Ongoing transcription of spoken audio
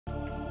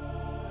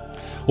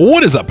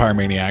What is up,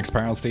 Pyromaniacs?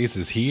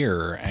 Pyrostasis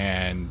here,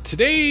 and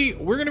today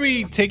we're going to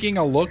be taking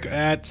a look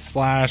at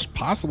 /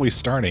 possibly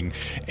starting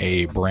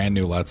a brand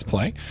new Let's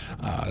Play.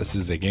 This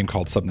is a game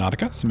called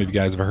Subnautica. Some of you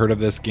guys have heard of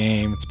this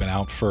game. It's been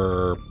out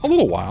for a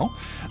little while.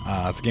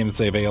 It's a game that's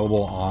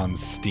available on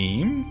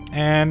Steam,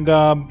 and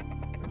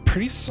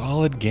pretty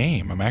solid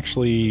game.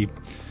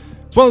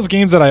 It's one of those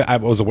games that I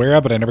was aware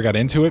of, but I never got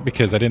into it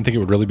because I didn't think it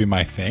would really be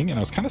my thing. And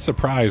I was kind of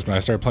surprised when I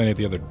started playing it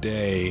the other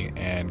day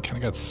and kind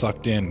of got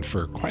sucked in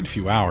for quite a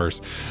few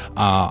hours.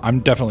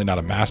 I'm definitely not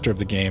a master of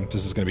the game.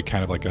 This is going to be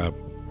kind of like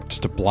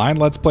just a blind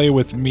Let's Play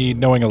with me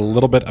knowing a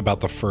little bit about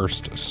the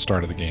first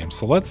start of the game.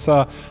 So let's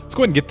go ahead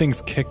and get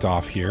things kicked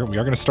off here. We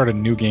are going to start a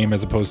new game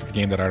as opposed to the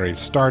game that I already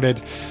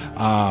started.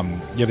 Yeah,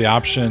 the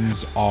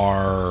options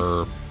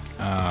are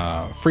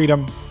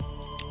freedom,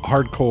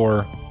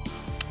 hardcore,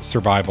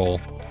 survival,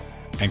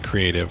 and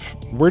creative.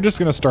 We're just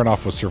going to start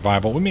off with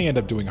survival. We may end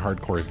up doing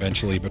hardcore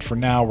eventually, but for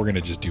now we're going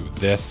to just do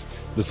this.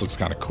 This looks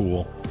kind of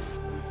cool.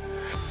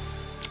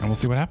 And we'll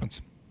see what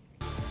happens.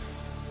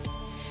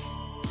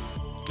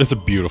 It's a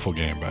beautiful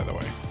game, by the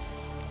way.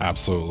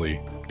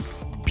 Absolutely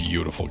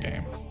beautiful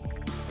game.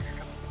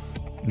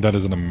 That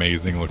is an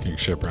amazing looking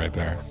ship right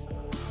there.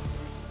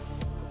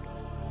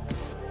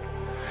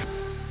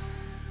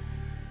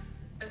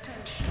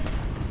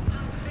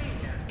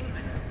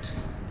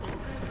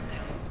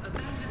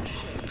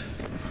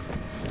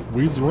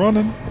 We's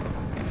running.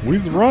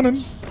 We's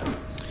running.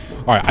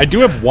 Alright, I do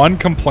have one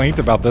complaint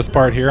about this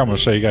part here. I'm going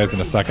to show you guys in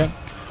a second.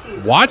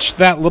 Watch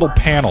that little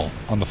panel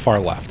on the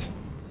far left.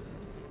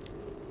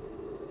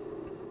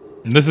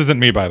 And this isn't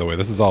me, by the way.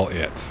 This is all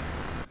it.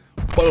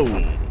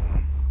 Boom.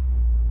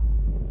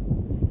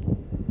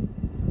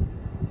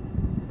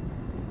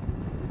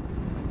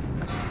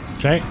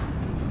 Okay.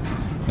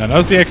 Now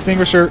notice the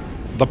extinguisher.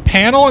 The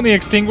panel and the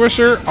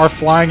extinguisher are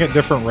flying at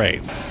different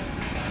rates.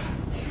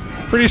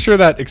 Pretty sure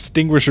that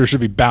extinguisher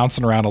should be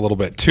bouncing around a little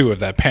bit too if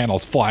that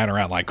panel's flying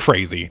around like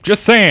crazy.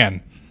 Just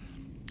saying.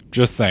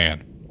 Just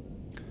saying.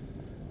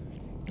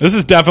 This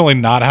is definitely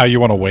not how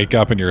you want to wake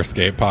up in your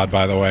escape pod,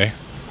 by the way.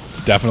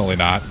 Definitely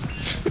not.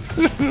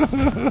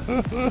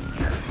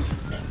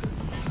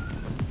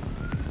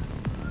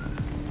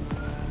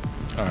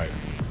 Alright.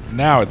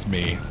 Now it's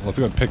me. Let's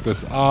go and pick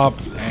this up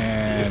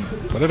and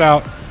put it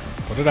out.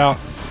 Put it out.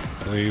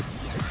 Please.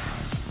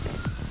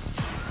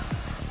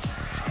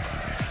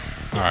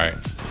 Alright.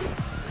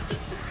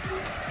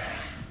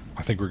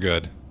 I think we're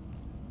good.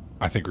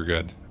 I think we're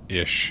good.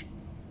 Ish.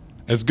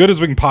 As good as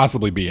we can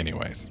possibly be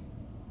anyways.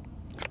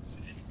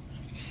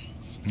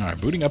 Alright,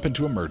 booting up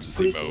into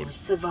emergency mode.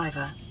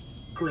 Survivor.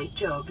 Great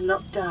job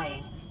not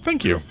dying.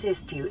 Thank you. To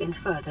assist you in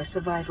further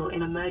survival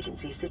in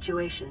emergency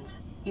situations,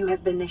 you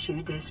have been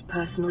issued this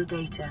personal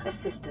data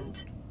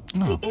assistant.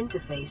 Oh. The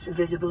interface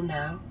visible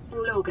now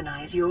will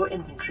organize your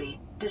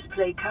inventory,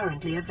 display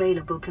currently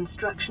available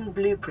construction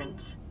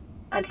blueprints,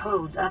 and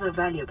holds other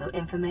valuable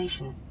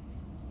information.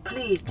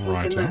 Please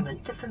take a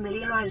moment to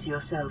familiarize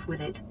yourself with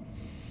it.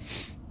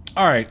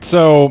 Alright,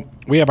 so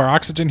we have our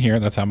oxygen here.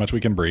 That's how much we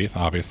can breathe,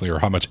 obviously, or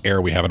how much air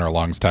we have in our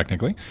lungs,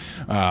 technically.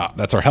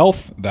 That's our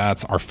health.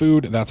 That's our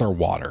food. That's our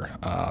water.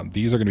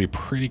 These are going to be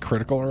pretty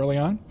critical early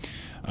on.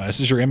 This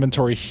is your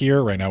inventory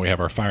here. Right now we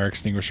have our fire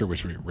extinguisher,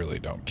 which we really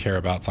don't care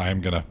about, so I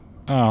am going to...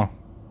 Oh,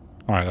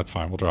 alright, that's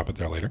fine. We'll drop it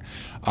there later.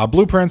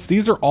 Blueprints.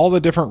 These are all the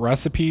different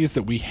recipes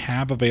that we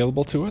have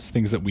available to us,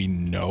 things that we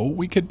know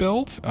we could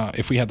build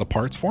if we had the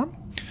parts for them.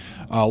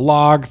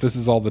 Log, this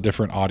is all the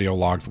different audio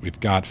logs that we've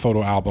got.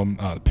 Photo album,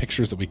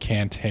 pictures that we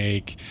can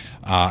take.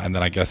 And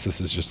then I guess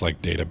this is just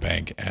like data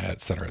bank,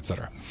 etc.,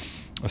 etc.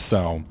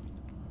 So,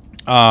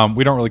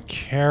 we don't really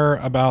care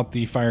about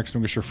the fire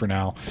extinguisher for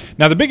now.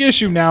 Now, the big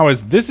issue now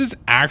is this is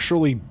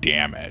actually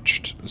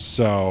damaged.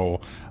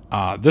 So,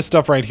 this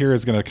stuff right here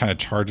is going to kind of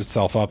charge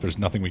itself up. There's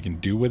nothing we can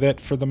do with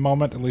it for the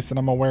moment, at least that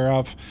I'm aware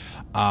of.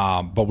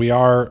 But we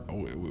are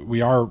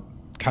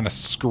kind of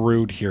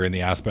screwed here in the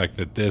aspect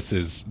that this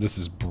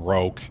is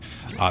broke.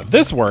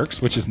 This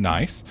works, which is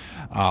nice.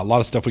 A lot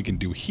of stuff we can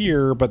do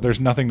here, but there's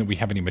nothing that we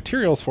have any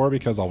materials for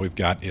because all we've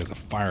got is a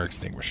fire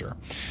extinguisher.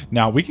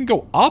 Now we can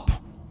go up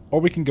or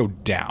we can go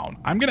down.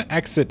 I'm gonna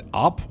exit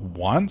up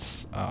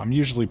once. I'm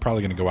usually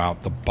probably gonna go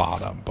out the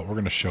bottom, but we're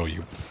gonna show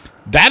you.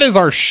 That is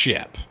our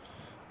ship.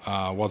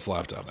 What's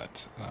left of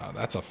it.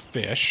 That's a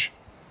fish.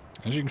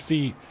 As you can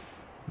see,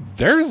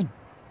 there's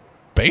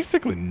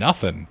basically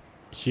nothing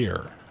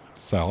here.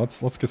 So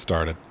let's get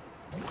started.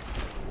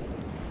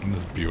 Isn't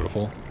this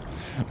beautiful?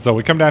 So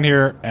we come down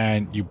here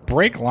and you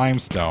break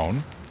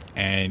limestone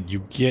and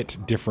you get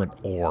different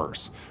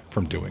ores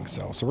from doing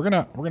so. So we're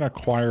gonna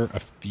acquire a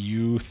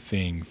few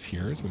things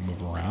here as we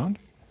move around.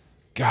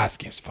 God, this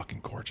game's fucking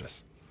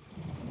gorgeous.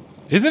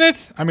 Isn't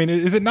it? I mean,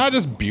 is it not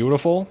just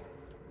beautiful?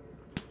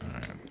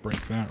 Alright,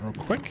 break that real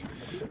quick.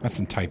 That's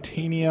some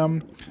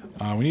titanium.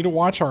 We need to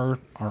watch our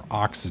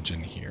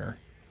oxygen here.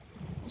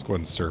 Let's go ahead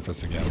and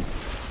surface again.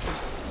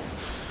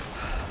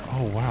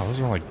 Oh wow, those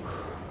are like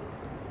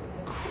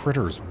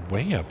critters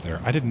way up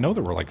there. I didn't know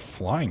there were like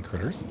flying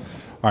critters.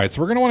 All right, so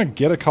we're going to want to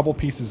get a couple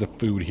pieces of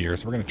food here.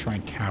 So we're going to try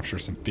and capture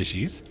some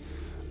fishies.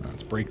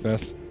 Let's break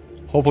this.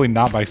 Hopefully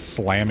not by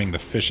slamming the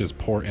fish's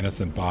poor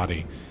innocent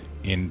body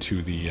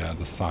into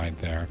the side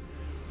there.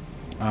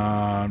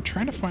 I'm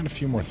trying to find a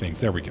few more things.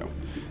 There we go.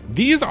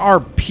 These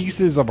are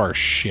pieces of our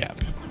ship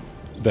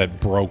that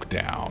broke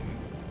down.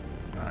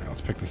 All right,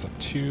 let's pick this up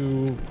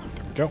too.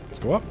 There we go. Let's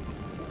go up.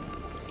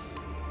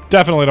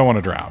 Definitely don't want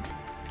to drown.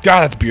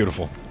 God, that's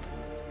beautiful.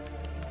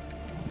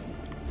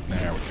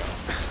 There we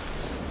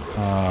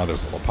go.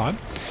 There's a little pod.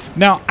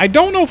 Now, I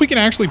don't know if we can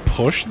actually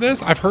push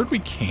this. I've heard we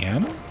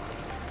can.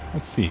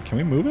 Let's see. Can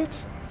we move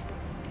it?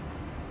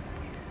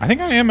 I think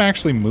I am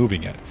actually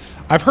moving it.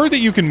 I've heard that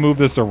you can move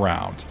this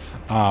around.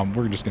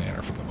 We're just going to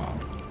enter from the bottom.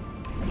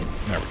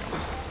 There we go.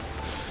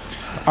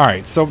 All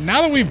right, so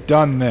now that we've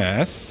done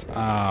this,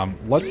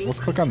 let's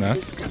click on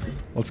this.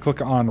 Let's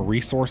click on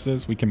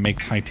resources. We can make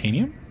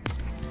titanium.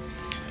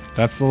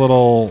 That's the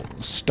little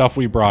stuff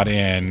we brought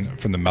in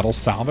from the metal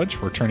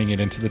salvage. We're turning it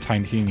into the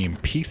titanium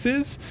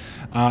pieces.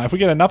 If we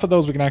get enough of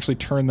those, we can actually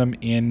turn them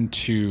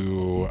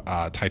into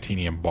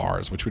titanium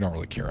bars, which we don't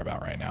really care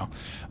about right now.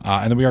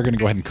 And then we are going to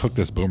go ahead and cook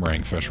this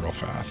boomerang fish real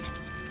fast.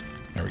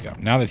 There we go.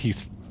 Now that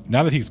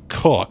he's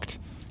cooked,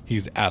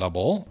 he's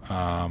edible.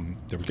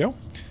 There we go.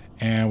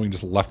 And we can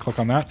just left click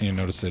on that, and you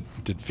notice it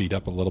did feed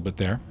up a little bit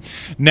there.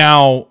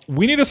 Now,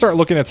 we need to start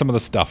looking at some of the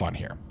stuff on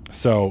here.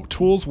 So,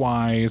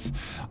 tools-wise,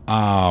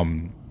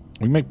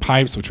 we make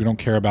pipes, which we don't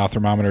care about.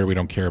 Thermometer, we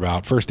don't care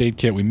about. First aid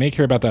kit, we may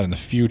care about that in the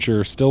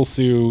future. Still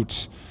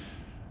suit,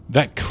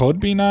 that could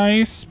be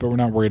nice, but we're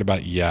not worried about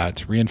it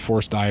yet.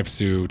 Reinforced dive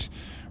suit,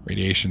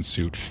 radiation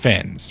suit,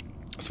 fins.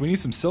 So we need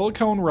some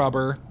silicone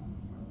rubber,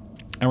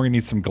 and we're gonna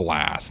need some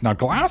glass. Now,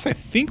 glass, I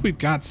think we've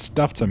got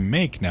stuff to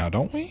make now,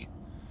 don't we?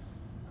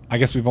 I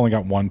guess we've only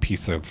got one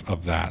piece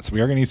of that. So we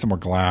are going to need some more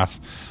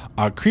glass.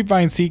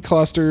 Creepvine seed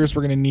clusters.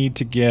 We're going to need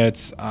to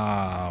get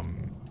that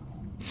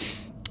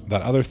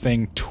other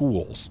thing,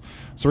 tools.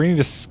 So we're going to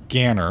need a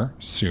scanner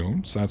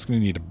soon. So that's going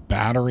to need a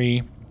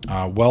battery.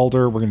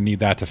 Welder, we're going to need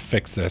that to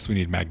fix this. We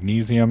need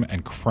magnesium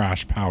and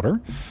crash powder.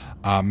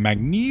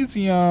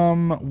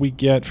 Magnesium we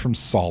get from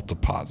salt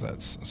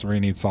deposits. So we're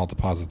going to need salt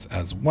deposits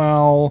as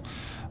well.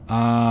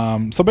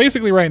 So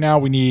basically right now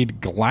we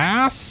need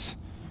glass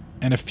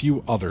and a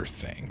few other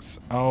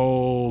things.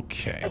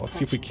 Okay, let's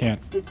see if we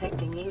can't...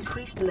 Detecting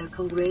increased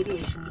local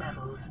radiation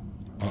levels.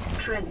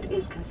 Trend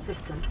is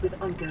consistent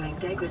with ongoing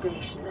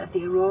degradation of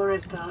the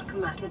Aurora's dark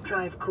matter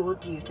drive core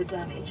due to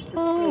damage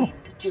sustained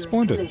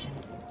during collision.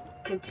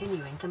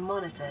 Continuing to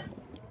monitor.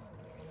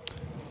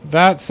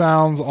 That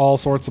sounds all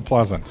sorts of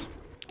pleasant.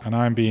 And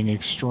I'm being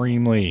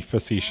extremely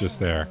facetious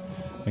there,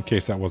 in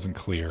case that wasn't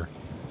clear.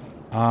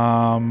 Where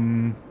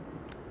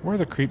are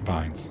the creep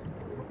vines?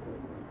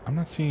 I'm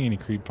not seeing any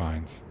creep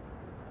vines.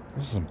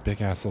 There's some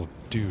big ass little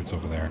dudes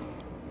over there.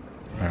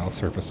 Alright, let's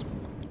surface.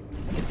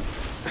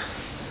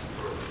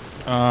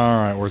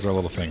 Alright, where's our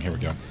little thing? Here we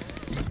go.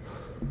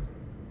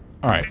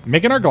 Alright,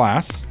 making our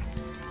glass.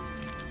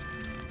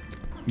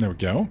 There we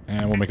go.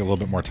 And we'll make a little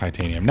bit more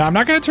titanium. Now, I'm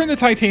not going to turn the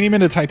titanium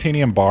into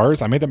titanium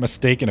bars. I made that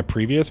mistake in a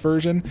previous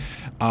version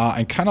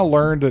and kind of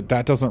learned that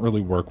that doesn't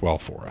really work well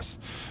for us.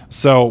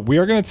 So we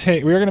are going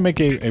to make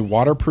a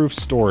waterproof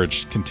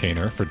storage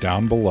container for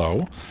down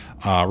below.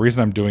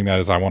 Reason I'm doing that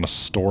is I want to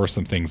store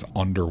some things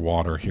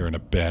underwater here in a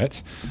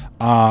bit.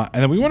 And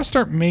then we want to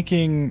start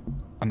making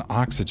an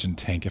oxygen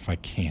tank if I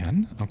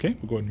can. Okay,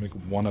 we'll go ahead and make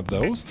one of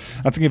those.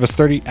 That's going to give us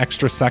 30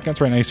 extra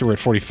seconds. Right now, so we're at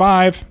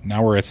 45.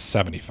 Now we're at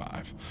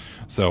 75.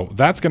 So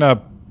that's going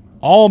to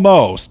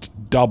almost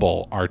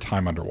double our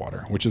time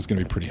underwater, which is going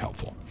to be pretty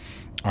helpful.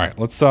 All right,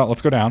 let's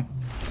go down.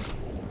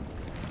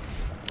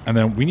 And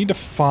then we need to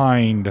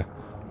find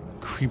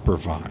creeper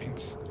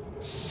vines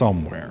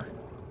somewhere.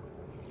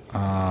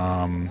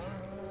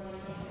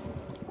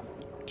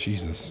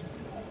 Jesus.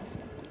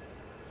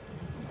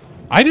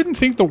 I didn't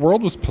think the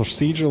world was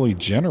procedurally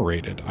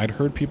generated. I'd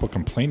heard people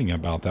complaining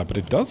about that, but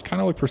it does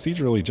kind of look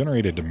procedurally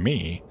generated to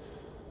me.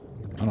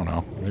 I don't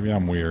know. Maybe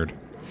I'm weird.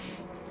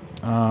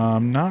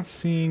 Not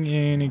seeing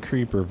any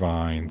creeper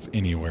vines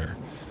anywhere.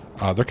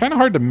 They're kind of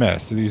hard to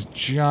miss. They're these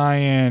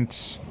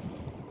giant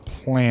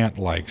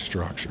plant-like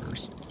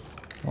structures.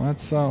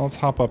 Let's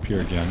hop up here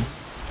again.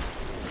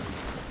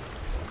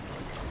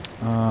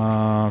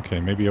 Okay,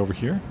 maybe over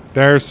here.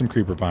 There's some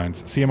creeper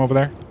vines. See them over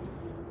there?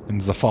 In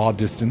the far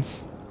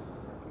distance.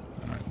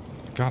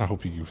 God, I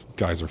hope you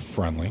guys are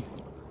friendly.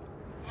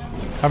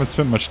 Haven't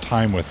spent much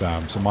time with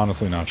them, so I'm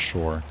honestly not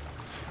sure.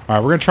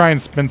 Alright, we're going to try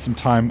and spend some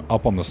time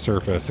up on the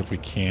surface if we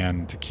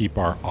can to keep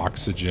our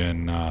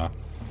oxygen.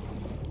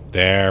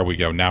 There we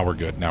go. Now we're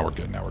good. Now we're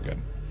good. Now we're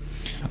good.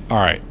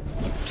 Alright,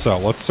 so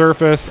let's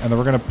surface, and then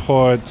we're going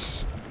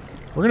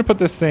to put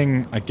this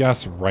thing, I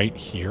guess, right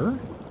here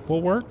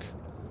will work.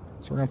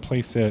 So we're going to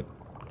place it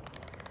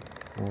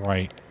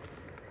right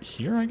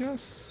here, I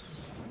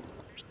guess.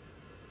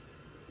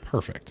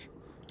 Perfect.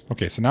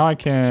 Okay, so now I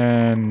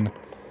can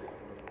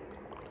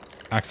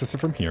access it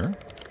from here.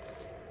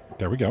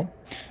 There we go.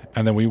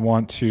 And then we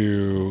want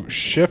to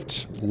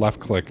shift left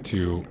click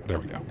to, there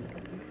we go.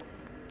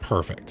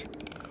 Perfect.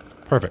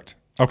 Perfect.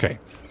 Okay.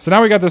 So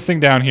now we got this thing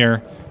down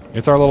here.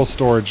 It's our little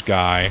storage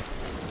guy.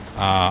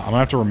 I'm gonna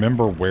have to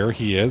remember where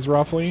he is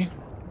roughly.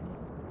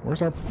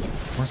 Where's our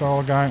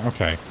little guy?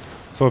 Okay.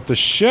 So if the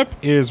ship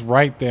is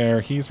right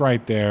there, he's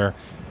right there,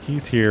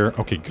 he's here.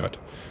 Okay, good.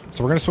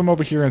 So we're gonna swim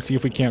over here and see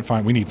if we can't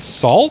find, we need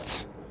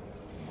salt.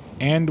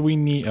 And we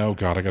need, oh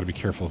god, I gotta be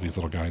careful of these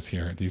little guys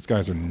here. These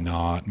guys are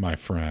not my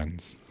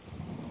friends.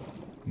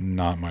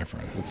 Not my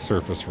friends. Let's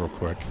surface real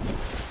quick.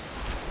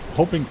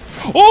 Hoping,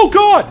 oh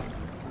god!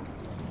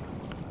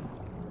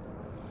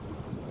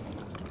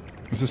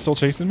 Is it still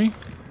chasing me?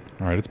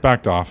 Alright, it's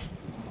backed off.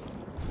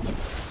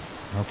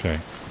 Okay.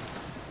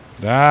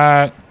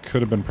 That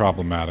could have been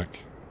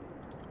problematic.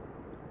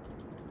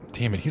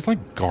 Damn it, he's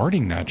like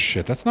guarding that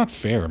shit. That's not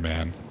fair,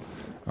 man.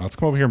 Let's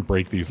come over here and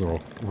break these real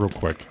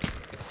quick.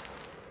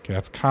 Okay,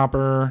 that's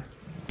copper.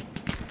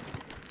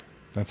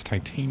 That's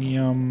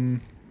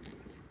titanium.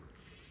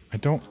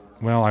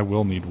 Well, I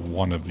will need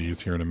one of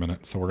these here in a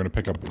minute, so we're going to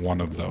pick up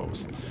one of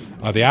those.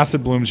 The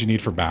acid blooms you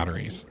need for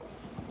batteries,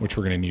 which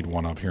we're going to need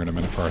one of here in a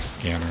minute for our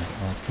scanner.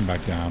 Let's come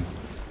back down.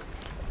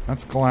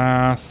 That's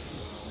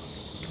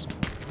glass.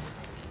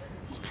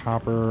 It's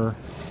copper.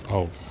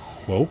 Oh.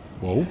 Whoa.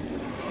 Whoa.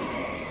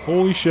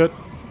 Holy shit.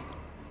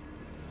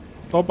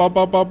 Up, up,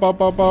 up, up,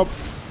 up, up, up.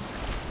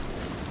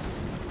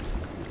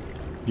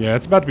 Yeah,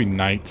 it's about to be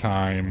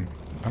nighttime.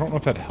 I don't know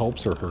if that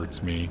helps or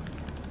hurts me.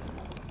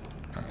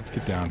 Alright, let's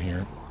get down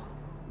here.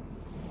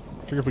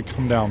 I figure if we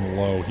come down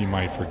low, he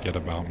might forget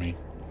about me.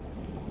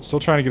 Still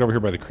trying to get over here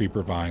by the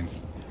creeper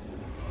vines.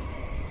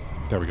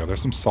 There we go.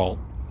 There's some salt.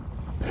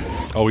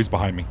 Oh, he's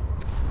behind me.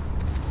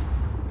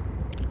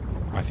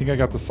 I think I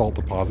got the salt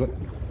deposit.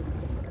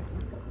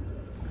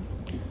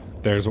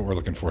 There's what we're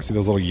looking for. See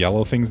those little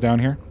yellow things down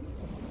here?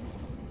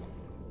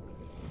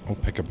 We'll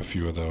pick up a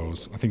few of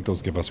those. I think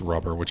those give us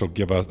rubber, which will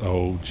give us...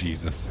 Oh,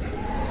 Jesus.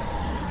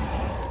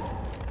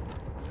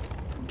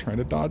 I'm trying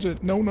to dodge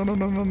it. No, no, no,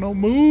 no, no, no.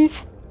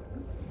 Move!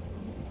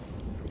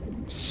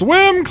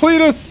 Swim,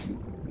 Cletus!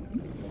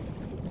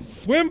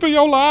 Swim for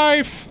your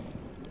life!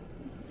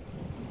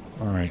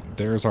 Alright,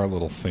 there's our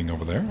little thing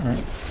over there.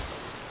 Alright.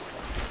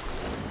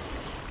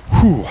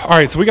 Whew.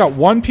 Alright, so we got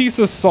one piece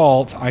of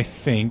salt, I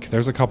think.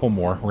 There's a couple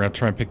more. We're going to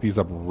try and pick these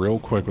up real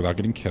quick without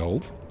getting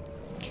killed.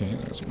 Okay,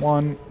 there's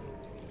one.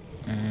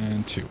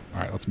 And two.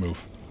 Alright, let's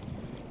move.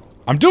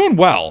 I'm doing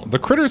well. The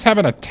critters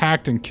haven't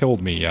attacked and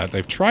killed me yet.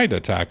 They've tried to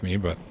attack me,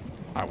 but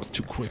I was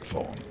too quick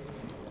for them.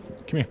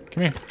 Come here,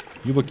 come here.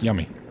 You look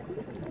yummy.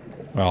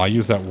 Well, I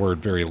use that word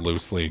very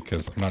loosely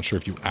because I'm not sure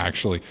if you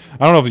actually...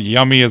 I don't know if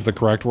yummy is the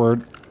correct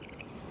word.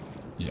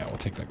 Yeah, we'll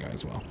take that guy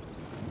as well.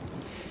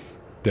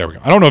 There we go.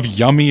 I don't know if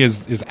yummy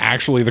is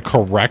actually the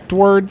correct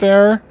word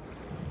there,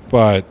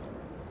 but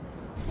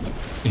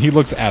he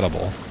looks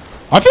edible.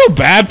 I feel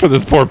bad for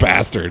this poor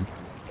bastard.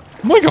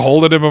 I'm like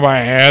holding him in my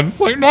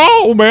hands. Like,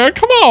 no, man,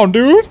 come on,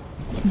 dude.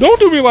 Don't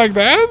do me like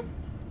that.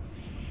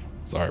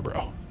 Sorry,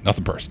 bro.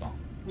 Nothing personal.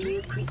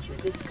 New creature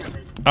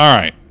discovered. All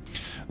right.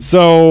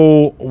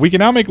 So we can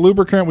now make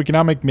lubricant, we can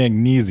now make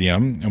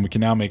magnesium, and we can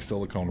now make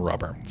silicone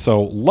rubber.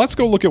 So let's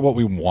go look at what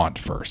we want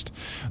first.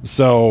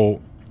 So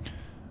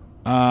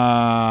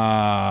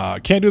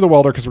can't do the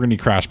welder because we're gonna need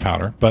crash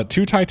powder, but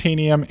 2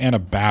 titanium and a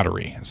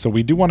battery. So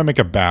we do want to make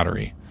a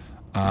battery.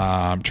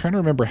 I'm trying to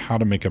remember how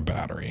to make a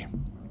battery.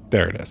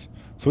 There it is.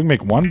 So we can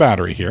make one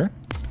battery here.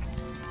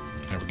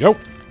 There we go.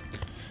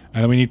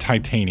 And then we need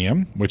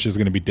titanium, which is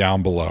going to be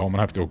down below. I'm going to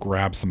have to go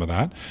grab some of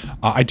that.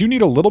 I do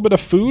need a little bit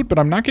of food, but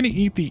I'm not going to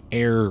eat the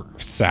air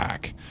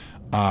sac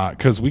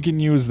because we can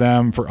use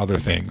them for other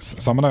things.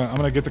 So I'm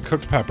gonna get the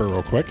cooked pepper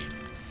real quick.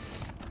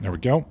 There we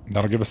go.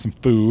 That'll give us some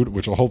food,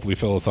 which will hopefully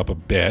fill us up a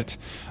bit.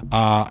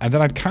 And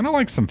then I'd kind of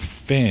like some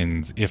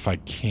fins if I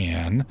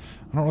can.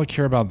 I don't really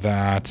care about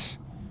that.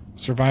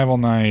 Survival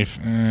knife.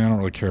 I don't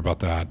really care about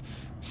that.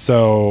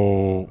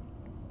 So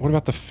what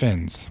about the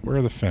fins? Where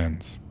are the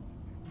fins?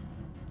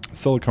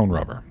 Silicone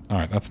rubber. All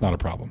right, that's not a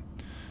problem.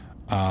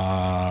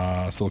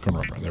 Silicone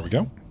rubber. There we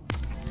go.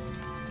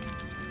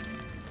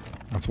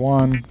 That's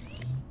 1.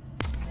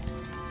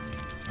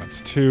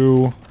 That's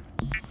 2.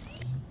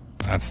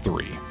 That's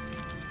 3.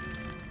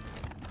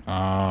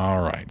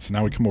 All right, so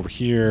now we come over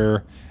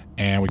here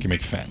and we can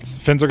make fins.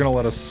 Fins are going to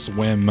let us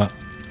swim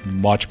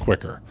much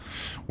quicker,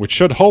 which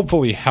should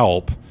hopefully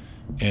help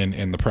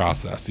in the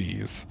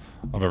processes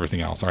of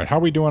everything else. All right, how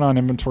are we doing on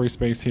inventory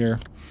space here?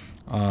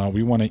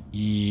 We want to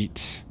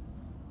eat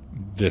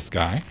this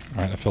guy.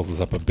 All right, that fills us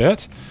up a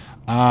bit.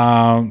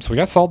 So we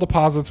got salt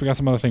deposits. We got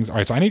some other things. All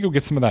right, so I need to go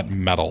get some of that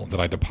metal that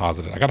I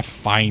deposited. I got to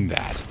find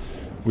that,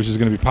 which is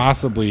going to be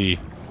possibly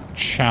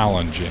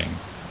challenging.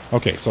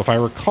 Okay, so if I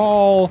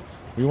recall,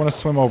 we want to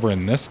swim over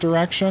in this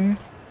direction,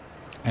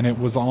 and it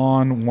was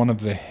on one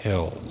of the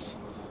hills.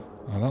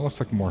 That looks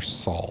like more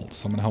salt,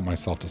 so I'm going to help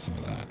myself to some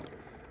of that.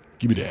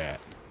 Give me that.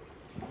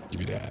 Give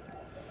me that.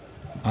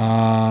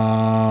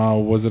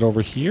 Was it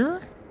over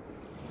here?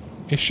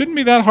 It shouldn't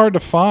be that hard to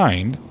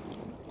find.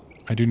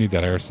 I do need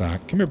that air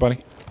sac. Come here, buddy.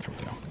 There we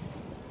go.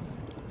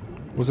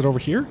 Was it over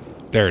here?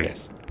 There it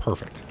is.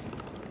 Perfect.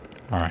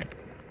 All right.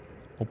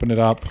 Open it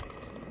up.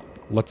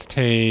 Let's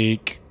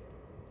take...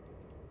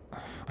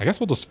 I guess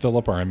we'll just fill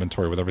up our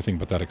inventory with everything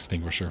but that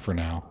extinguisher for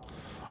now.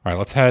 All right,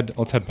 let's head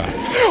back.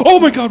 Oh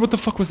my god, what the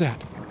fuck was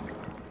that?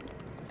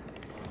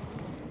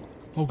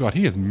 Oh god,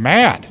 he is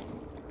mad.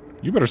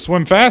 You better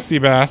swim fast, sea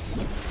bass.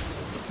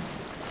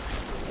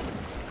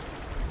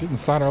 Get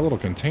inside our little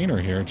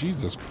container here.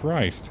 Jesus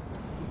Christ.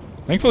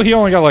 Thankfully, he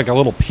only got like a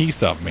little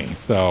piece of me,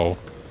 so...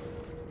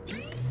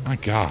 My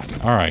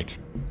god. All right.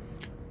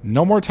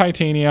 No more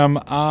titanium.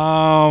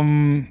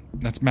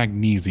 That's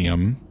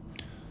magnesium.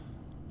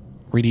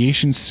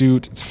 Radiation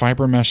suit. It's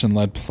fiber mesh and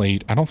lead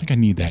plate. I don't think I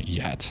need that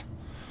yet.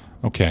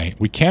 Okay.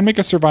 We can make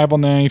a survival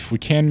knife. We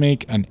can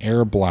make an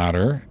air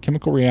bladder.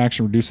 Chemical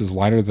reaction reduces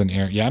lighter than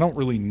air. Yeah, I don't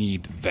really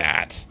need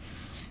that.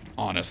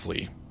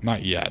 Honestly.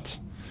 Not yet.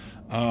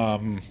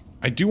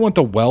 I do want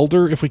the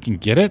welder if we can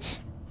get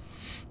it.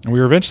 And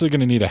we're eventually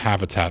going to need a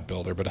habitat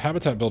builder, but a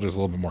habitat builder is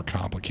a little bit more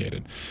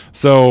complicated.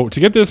 So to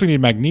get this, we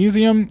need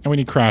magnesium and we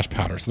need crash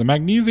powder. So the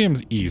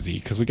magnesium's easy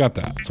because we got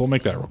that. So we'll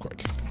make that real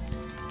quick.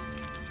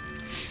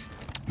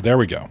 There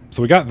we go.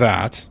 So we got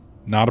that.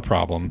 Not a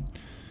problem.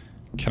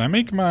 Can I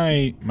make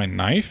my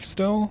knife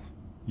still?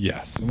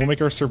 Yes. And we'll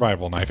make our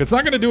survival knife. It's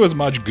not going to do as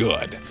much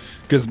good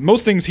because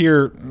most things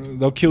here,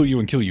 they'll kill you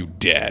and kill you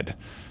dead.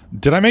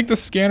 Did I make the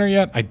scanner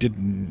yet? I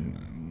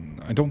didn't.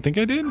 I don't think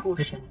I did.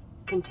 Caution.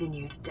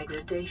 Continued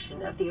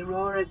degradation of the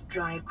Aurora's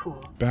drive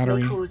core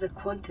Battery. may cause a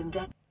quantum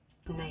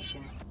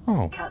detonation.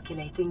 Oh.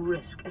 Calculating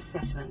risk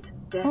assessment.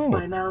 Death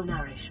by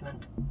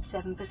malnourishment,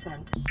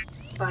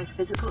 7%. By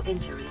physical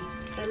injury,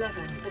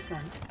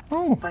 11%.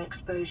 Oh. By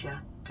exposure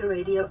to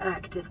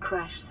radioactive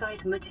crash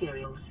site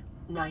materials,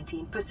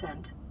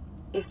 19%.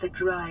 If the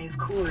drive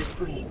core is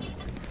breached,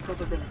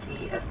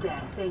 probability of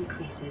death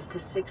increases to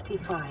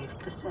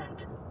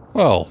 65%.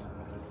 Well,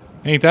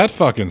 ain't that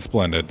fucking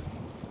splendid?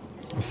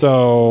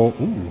 So,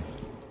 ooh,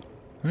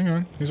 hang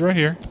on, he's right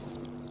here.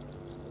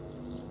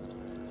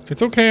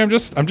 It's okay, I'm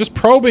just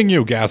probing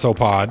you,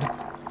 gasopod.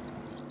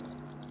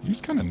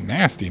 He's kind of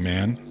nasty,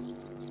 man.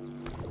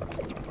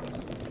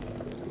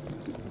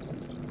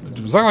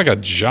 Was that like a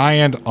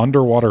giant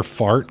underwater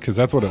fart? Because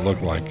that's what it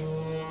looked like.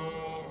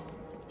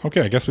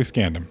 Okay, I guess we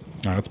scanned him.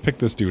 All right, let's pick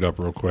this dude up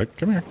real quick.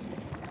 Come here.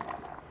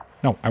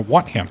 No, I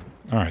want him.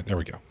 All right, there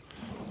we go.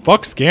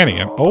 Fuck scanning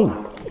him.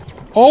 Oh.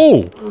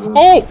 Oh.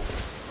 Oh.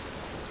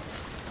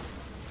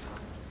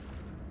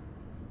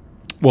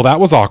 Well, that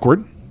was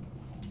awkward.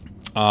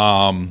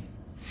 I'm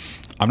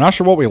not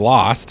sure what we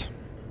lost.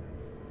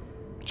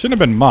 Shouldn't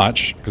have been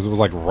much, because it was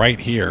like right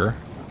here.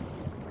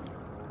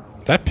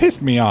 That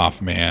pissed me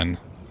off, man.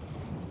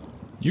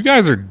 You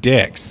guys are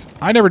dicks.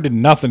 I never did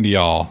nothing to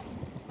y'all.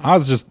 I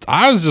was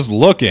just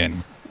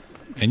looking.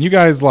 And you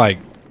guys like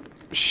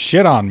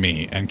shit on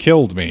me and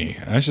killed me.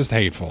 That's just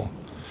hateful.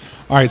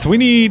 Alright, so we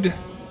need...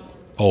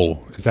 Oh,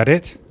 is that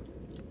it?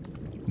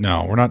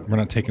 No, we're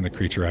not taking the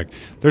creature egg.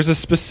 There's a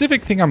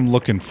specific thing I'm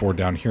looking for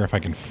down here if I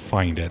can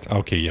find it.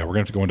 Okay, yeah, we're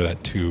gonna have to go into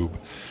that tube.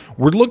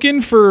 We're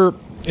looking for,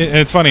 and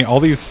it's funny, all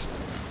these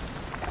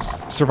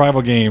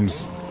survival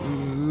games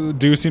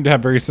do seem to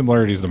have very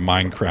similarities to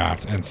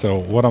Minecraft. And so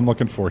what I'm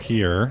looking for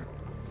here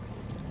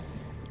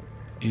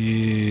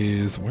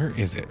is, where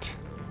is it?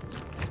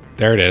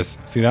 There it is.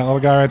 See that little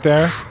guy right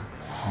there?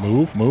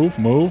 Move, move,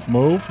 move,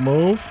 move,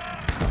 move.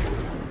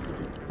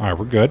 All right,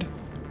 we're good.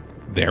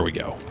 There we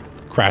go.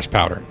 Crash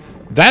powder.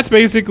 That's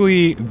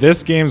basically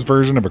this game's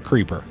version of a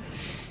creeper.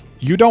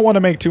 You don't want to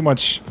make too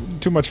much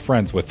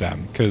friends with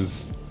them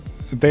because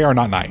they are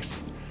not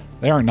nice.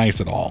 They aren't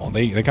nice at all.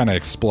 They kind of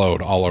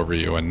explode all over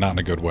you and not in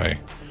a good way.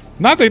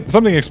 Not that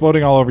something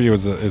exploding all over you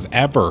is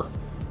ever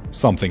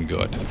something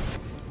good.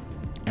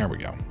 There we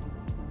go.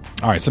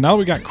 All right, so now that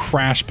we got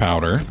crash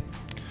powder,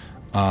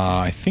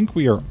 I think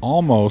we are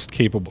almost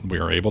capable. We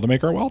are able to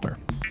make our welder.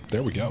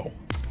 There we go.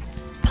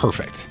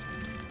 Perfect.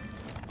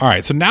 All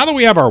right, so now that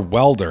we have our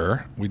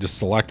welder, we just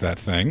select that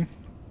thing.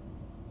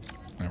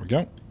 There we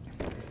go.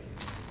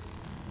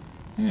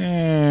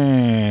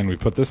 And we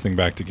put this thing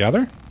back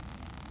together.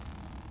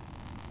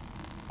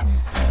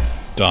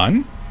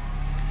 Done.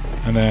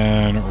 And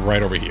then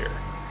right over here.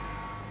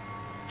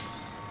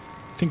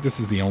 I think this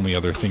is the only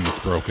other thing that's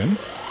broken.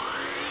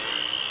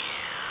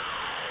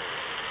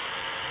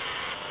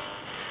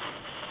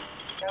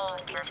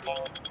 Broadcasting.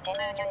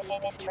 Emergency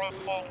distress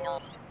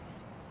signal.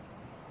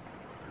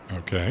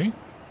 Okay.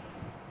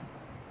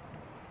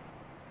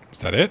 Is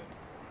that it?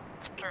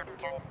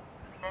 Captain,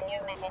 a new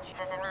message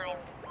has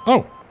arrived.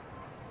 Oh.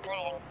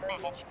 Playing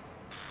message.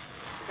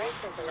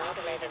 This is an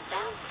automated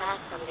bounce back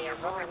from the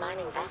Aurora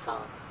mining vessel.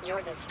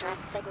 Your distress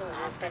signal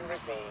has been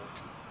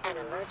received. An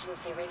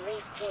emergency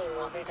relief team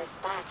will be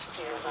dispatched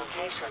to your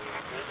location.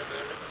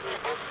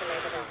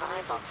 Estimated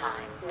arrival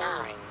time,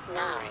 9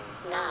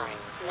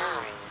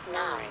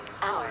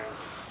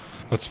 hours.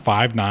 That's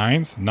 5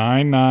 nines.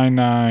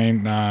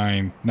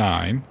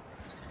 99999.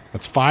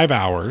 That's 5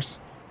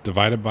 hours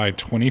divided by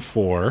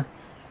 24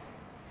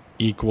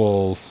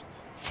 equals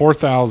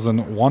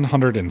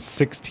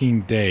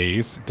 4,116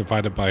 days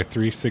divided by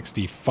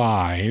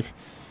 365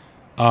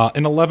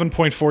 in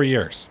 11.4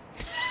 years.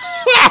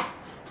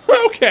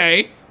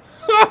 Okay.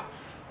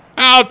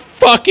 Out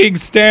fucking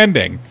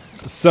standing.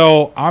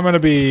 So I'm gonna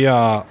be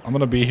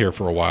here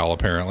for a while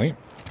apparently.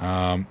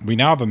 We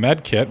now have a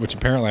med kit, which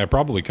apparently I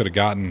probably could have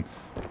gotten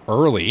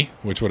early,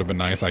 which would have been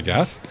nice, I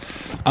guess.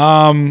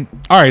 All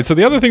right, so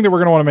the other thing that we're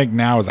gonna want to make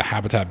now is a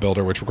habitat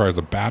builder, which requires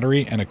a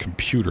battery and a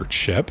computer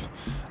chip.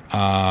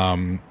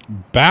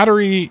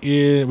 Battery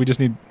is, we just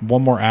need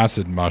one more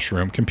acid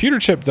mushroom. Computer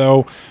chip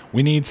though,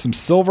 we need some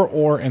silver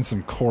ore and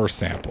some core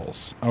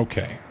samples.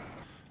 Okay.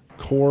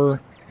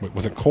 Core, wait,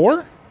 was it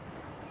core?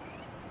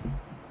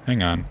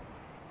 Hang on.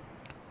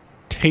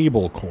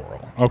 Table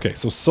coral. Okay,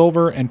 so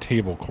silver and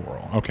table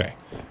coral. Okay,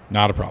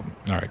 not a problem.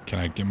 All right, can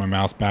I get my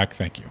mouse back?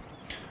 Thank you.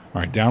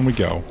 All right, down we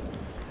go.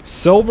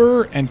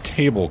 Silver and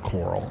table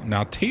coral.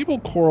 Now, table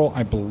coral,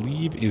 I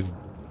believe is...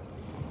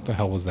 What the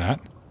hell was that?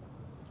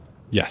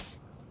 Yes.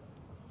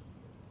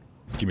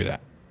 Give me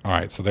that. All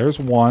right, so there's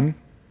 1,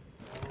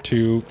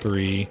 2,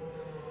 3.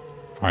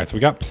 All right, so we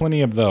got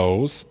plenty of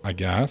those, I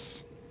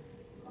guess.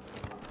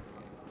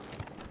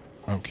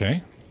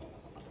 Okay.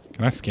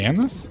 Can I scan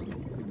this?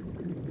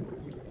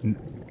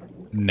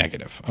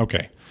 Negative.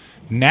 Okay.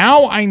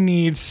 Now I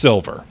need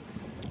silver.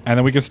 And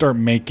then we can start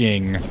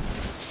making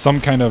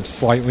some kind of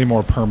slightly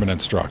more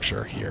permanent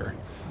structure here.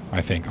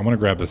 I think. I'm going to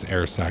grab this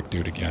air sac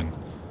dude again.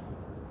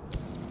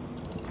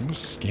 I'm going to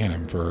scan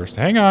him first.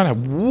 Hang on.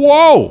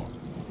 Whoa!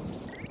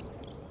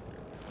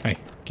 Hey,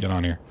 get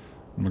on here.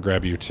 I'm going to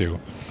grab you too.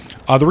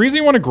 The reason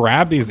you want to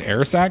grab these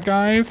air sac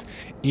guys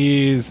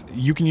is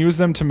you can use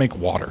them to make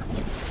water.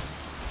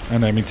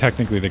 And I mean,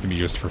 technically they can be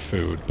used for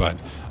food, but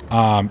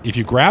if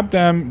you grab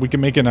them, we can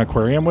make an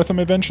aquarium with them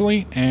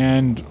eventually,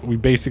 and we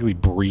basically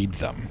breed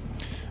them.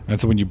 And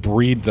so when you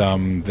breed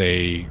them,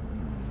 they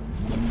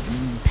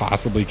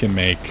possibly can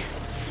make...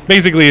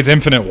 Basically, it's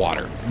infinite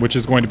water, which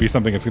is going to be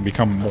something that's going to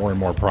become more and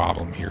more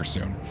problem here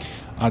soon.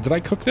 Did I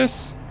cook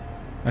this?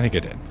 I think I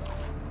did.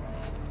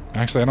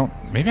 Actually, I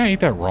don't... Maybe I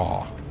ate that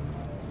raw.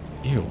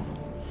 Ew.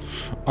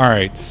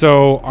 Alright,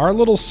 so our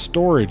little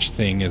storage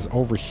thing is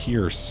over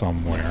here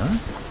somewhere.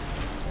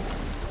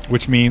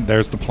 Which means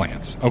there's the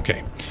plants.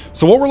 Okay,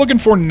 so what we're looking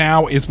for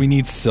now is we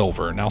need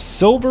silver. Now,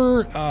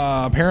 silver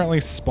apparently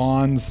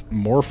spawns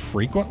more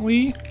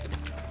frequently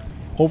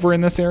over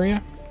in this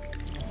area.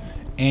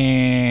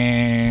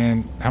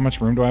 And how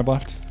much room do I have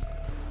left?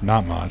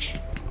 Not much.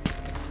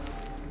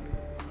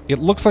 It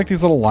looks like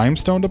these little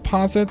limestone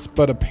deposits,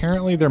 but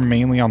apparently they're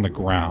mainly on the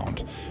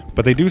ground.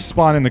 But they do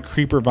spawn in the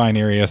creeper vine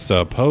area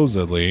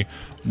supposedly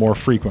more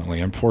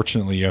frequently.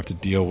 Unfortunately, you have to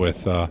deal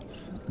with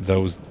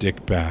those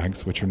dick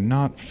bags, which are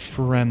not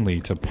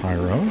friendly to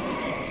Pyro.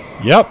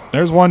 Yep,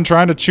 there's one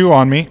trying to chew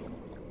on me.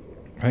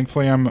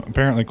 Thankfully, I'm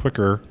apparently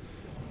quicker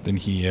than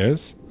he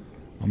is.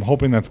 I'm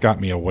hoping that's got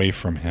me away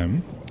from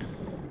him.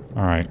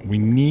 Alright, we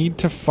need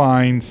to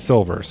find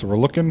silver, so we're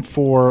looking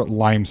for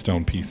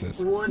limestone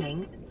pieces.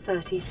 Warning,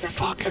 30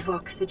 seconds of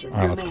oxygen.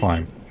 Alright, let's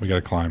climb. We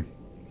gotta climb.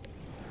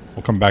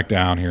 We'll come back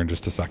down here in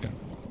just a second.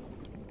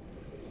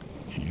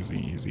 Easy,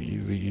 easy,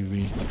 easy,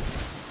 easy.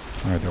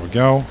 Alright, there we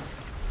go.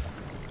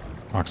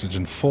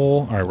 Oxygen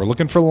full. Alright, we're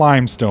looking for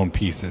limestone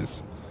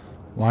pieces.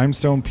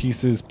 Limestone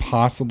pieces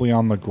possibly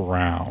on the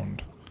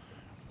ground,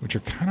 which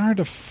are kind of hard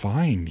to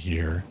find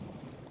here.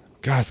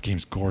 God, this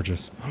game's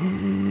gorgeous.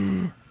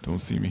 Don't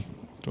see me.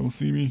 Don't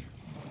see me.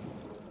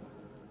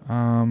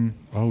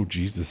 Oh,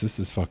 Jesus, this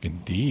is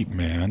fucking deep,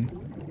 man.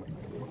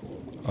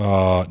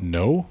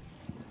 No.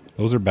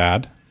 Those are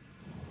bad.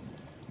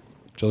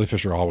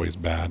 Jellyfish are always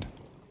bad.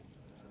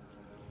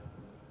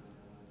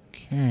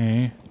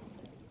 Okay.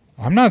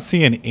 I'm not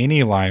seeing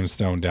any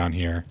limestone down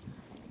here.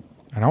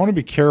 And I want to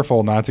be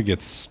careful not to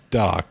get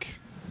stuck.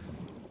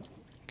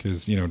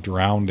 Because, you know,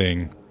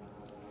 drowning,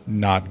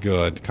 not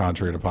good,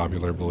 contrary to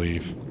popular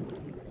belief.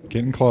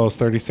 Getting close.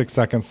 36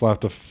 seconds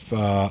left of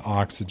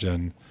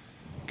oxygen.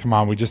 Come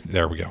on, we just...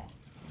 There we go.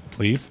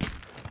 Please.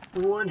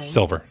 Warning,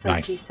 silver. 30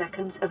 Nice.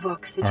 seconds of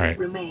oxygen All right.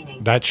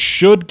 remaining. That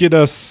should get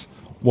us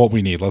what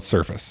we need. Let's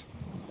surface.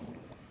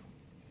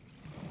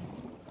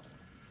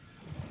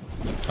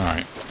 All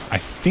right. I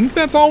think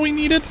that's all we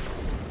needed,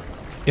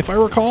 if I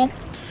recall.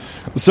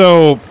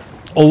 So,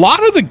 a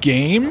lot of the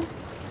game,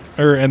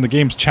 and the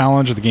game's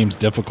challenge or the game's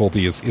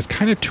difficulty is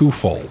kind of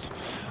twofold.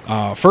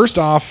 First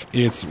off,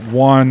 it's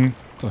one...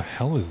 What the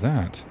hell is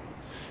that?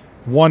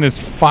 One is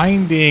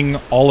finding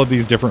all of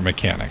these different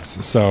mechanics.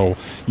 So,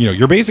 you know,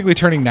 you're basically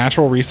turning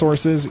natural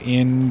resources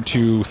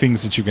into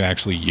things that you can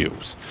actually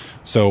use.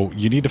 So,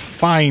 you need to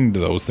find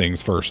those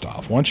things first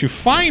off. Once you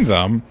find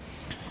them,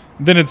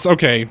 then it's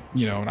okay,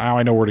 you know, now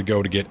I know where to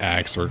go to get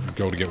X or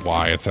go to get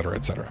Y, etc.,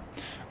 etc.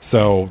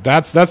 So,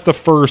 that's the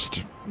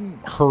first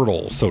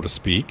hurdle, so to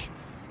speak.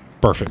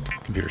 Perfect.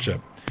 Computer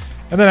chip.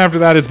 And then after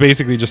that, it's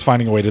basically just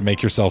finding a way to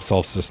make yourself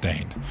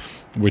self-sustained,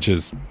 which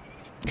is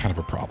kind of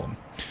a problem.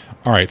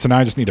 All right, so now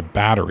I just need a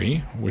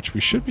battery, which we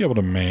should be able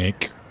to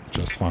make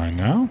just fine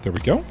now. There we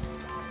go.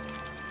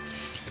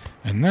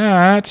 And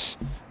that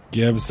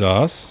gives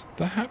us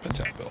the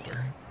habitat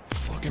builder.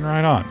 Fucking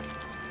right on.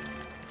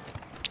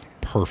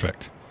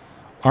 Perfect.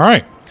 All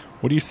right.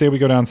 What do you say we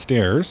go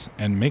downstairs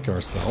and make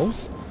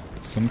ourselves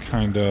some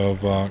kind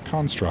of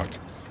construct?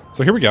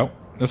 So here we go.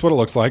 This is what it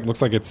looks like.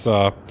 Looks like it's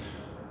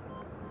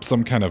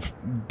some kind of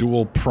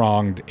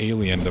dual-pronged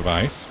alien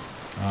device.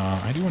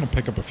 I do want to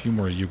pick up a few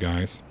more of you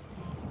guys.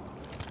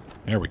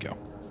 There we go.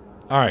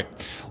 All right.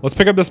 Let's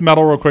pick up this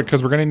metal real quick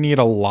because we're going to need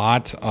a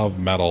lot of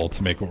metal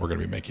to make what we're going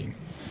to be making.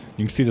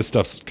 You can see this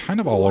stuff's kind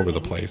of all over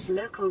the place.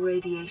 Local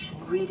radiation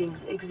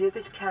readings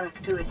exhibit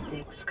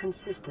characteristics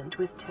consistent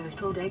with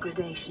total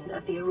degradation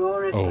of the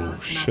Aurora's dark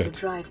matter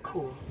drive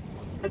core.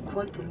 A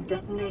quantum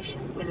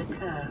detonation will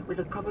occur with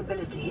a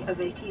probability of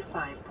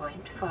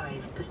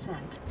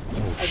 85.5%.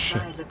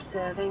 Advise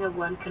observing a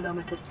 1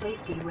 kilometer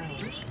safety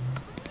range.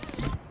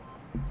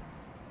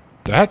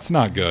 That's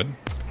not good.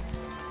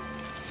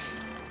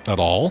 At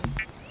all.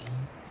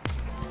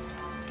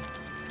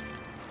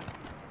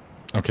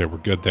 Okay, we're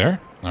good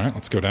there. All right,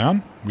 let's go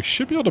down. We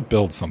should be able to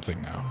build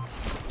something now.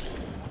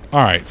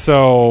 All right,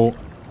 so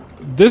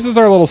this is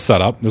our little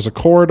setup. There's a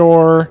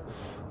corridor.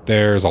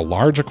 There's a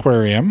large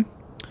aquarium.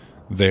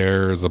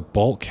 There's a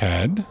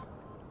bulkhead.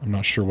 I'm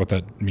not sure what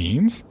that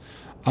means.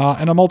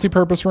 And a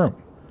multi-purpose room.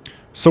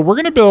 So we're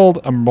going to build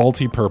a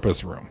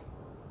multi-purpose room.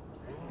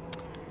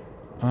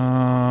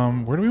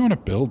 Where do we want to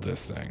build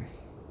this thing?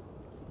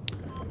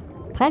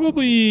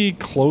 Probably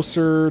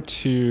closer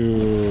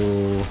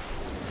to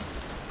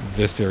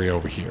this area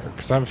over here,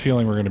 because I have a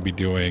feeling we're going to be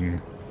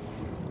doing...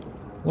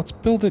 Let's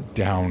build it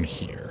down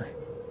here.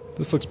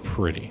 This looks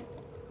pretty.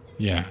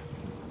 Yeah.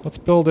 Let's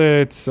build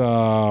it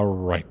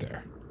right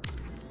there.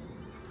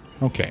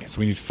 Okay, so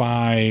we need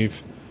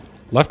 5.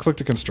 Left click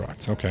to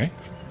construct. Okay.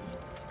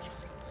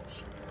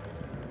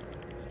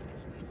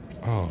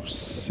 Oh,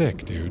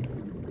 sick, dude.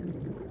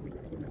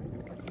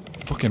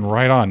 Fucking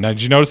right on. Now,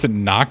 did you notice it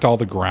knocked all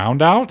the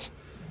ground out?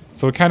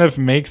 So it kind of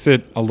makes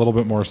it a little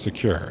bit more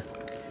secure.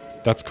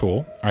 That's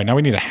cool. All right, now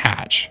we need a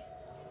hatch.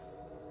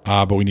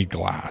 But we need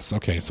glass.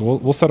 Okay, so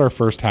we'll set our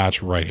first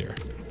hatch right here.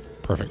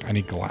 Perfect. I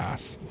need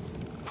glass.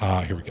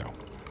 Here we go.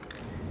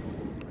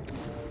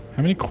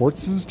 How many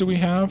quartzes do we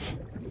have?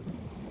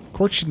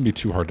 Quartz shouldn't be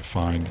too hard to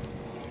find.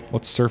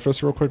 Let's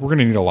surface real quick. We're going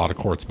to need a lot of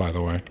quartz, by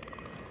the way.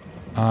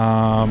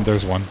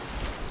 There's one.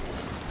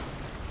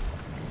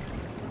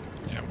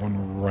 Yeah,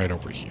 one right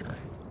over here.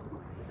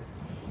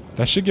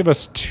 That should give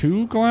us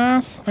 2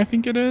 glass, I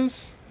think it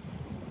is.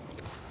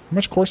 How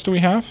much quartz do we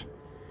have?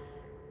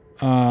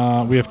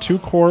 We have 2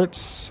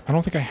 quartz. I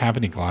don't think I have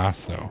any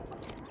glass, though.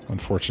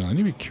 Unfortunately. I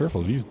need to be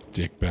careful of these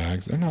dick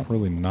bags. They're not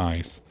really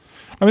nice.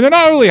 I mean, they're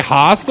not really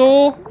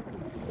hostile,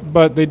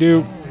 but they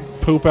do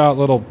poop out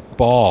little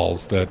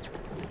balls that,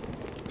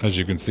 as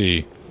you can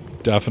see,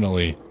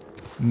 definitely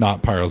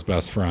not Pyro's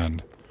best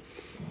friend.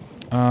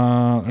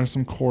 There's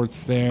some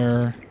quartz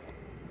there.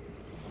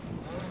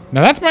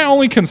 Now, that's my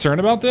only concern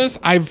about this.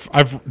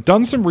 I've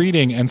done some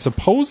reading, and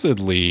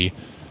supposedly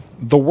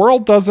the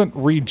world doesn't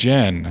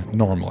regen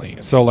normally.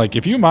 So, like,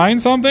 if you mine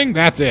something,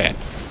 that's it.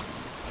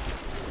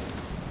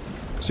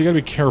 So you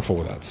gotta be careful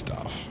with that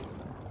stuff.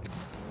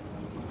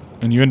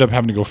 And you end up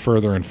having to go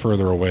further and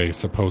further away,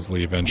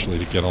 supposedly, eventually,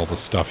 to get all the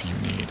stuff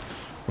you need.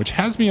 Which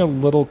has me a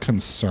little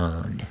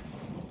concerned.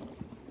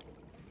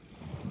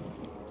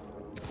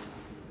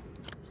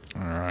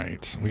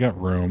 Alright, we got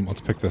room.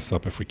 Let's pick this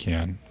up if we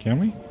can. Can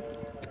we?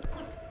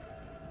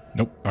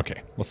 Nope.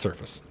 Okay, let's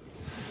surface.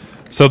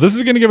 So this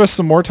is going to give us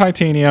some more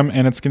titanium,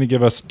 and it's going to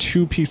give us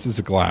 2 pieces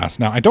of glass.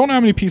 Now, I don't know how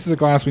many pieces of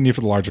glass we need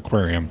for the large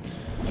aquarium.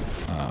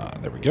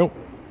 There we go.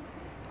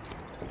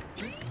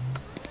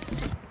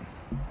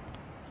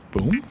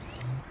 Boom.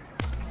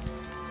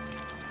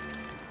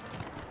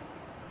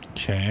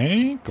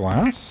 Okay,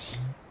 glass.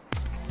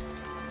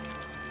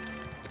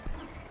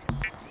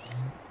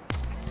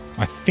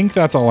 I think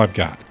that's all I've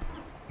got.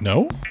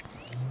 No?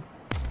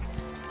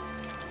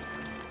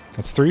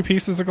 That's 3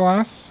 pieces of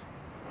glass.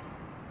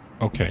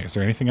 Okay, is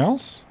there anything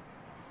else?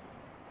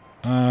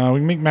 We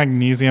can make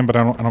magnesium, but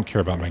I don't care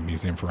about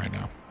magnesium for right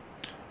now.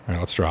 Alright,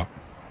 let's drop.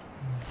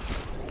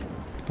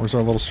 Where's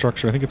our little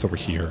structure? I think it's over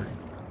here.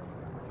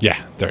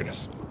 Yeah, there it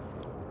is.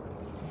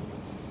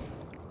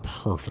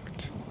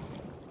 Perfect.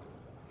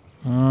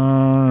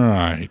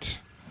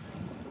 Alright.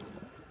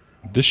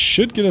 This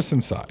should get us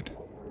inside.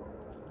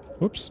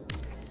 Whoops.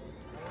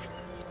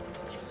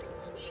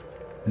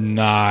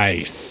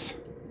 Nice.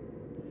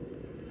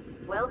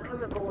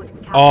 Welcome aboard,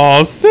 Captain.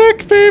 Oh,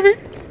 sick, baby.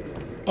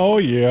 Oh,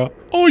 yeah.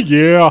 Oh,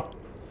 yeah.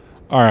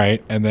 All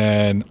right, and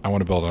then I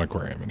want to build an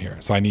aquarium in here.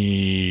 So I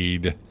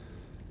need...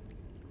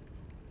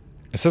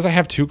 It says I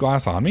have 2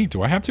 glass on me.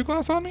 Do I have 2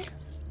 glass on me?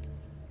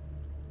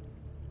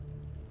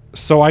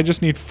 So I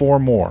just need 4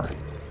 more.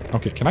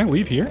 Okay, can I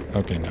leave here?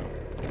 Okay, no.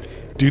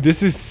 Dude,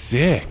 this is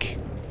sick.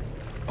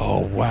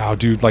 Oh, wow,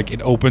 dude. Like,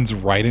 it opens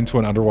right into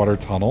an underwater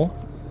tunnel.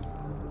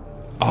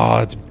 Oh,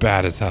 it's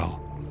bad as hell.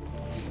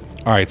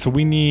 All right, so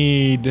we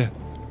need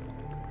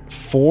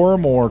 4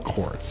 more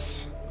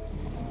quartz,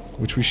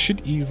 which we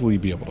should easily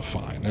be able to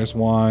find. There's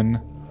 1.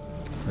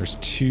 There's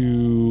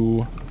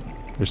 2.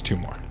 There's 2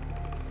 more.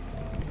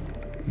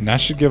 And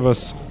that should give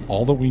us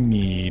all that we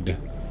need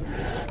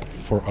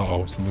for...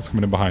 Uh-oh, something's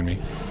coming in behind me.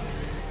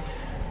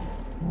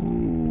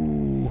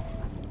 Ooh.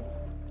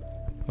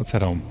 Let's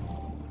head home.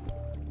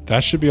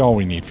 That should be all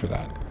we need for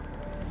that.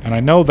 And I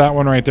know that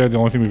one right there, the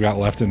only thing we've got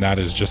left in that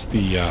is just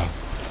the... Oh,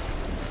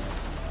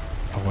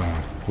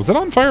 wow. Was it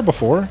on fire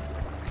before?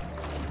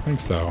 I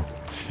think so.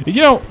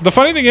 You know, the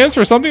funny thing is,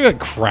 for something that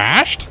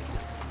crashed,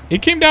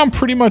 it came down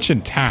pretty much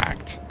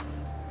intact.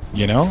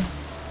 You know?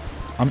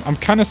 I'm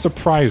kind of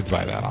surprised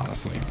by that,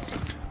 honestly.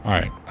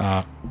 Alright,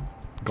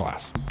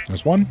 glass.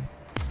 There's 1.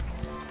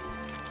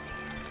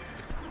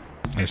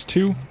 There's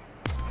 2.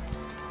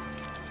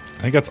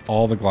 I think that's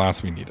all the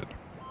glass we needed.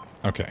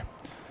 Okay.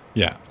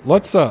 Yeah,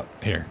 let's,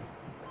 here.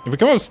 If we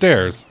come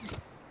upstairs,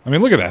 I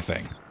mean, look at that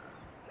thing.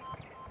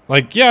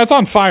 Like, yeah, it's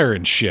on fire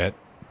and shit,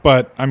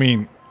 but, I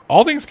mean,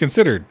 all things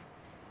considered,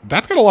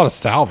 that's got a lot of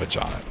salvage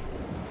on it.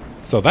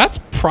 So that's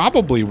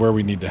probably where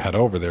we need to head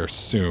over there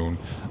soon.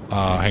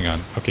 Hang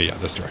on. Okay, yeah,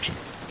 this direction.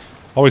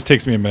 Always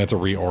takes me a minute to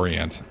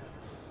reorient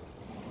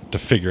to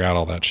figure out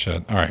all that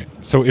shit. All right.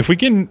 So if we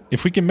can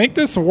make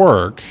this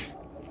work,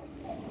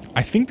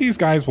 I think these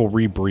guys will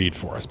rebreed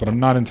for us, but I'm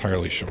not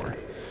entirely sure.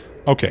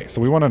 Okay, so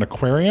we want an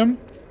aquarium.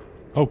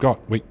 Oh god,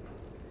 wait.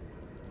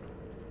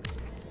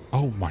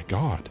 Oh my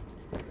god.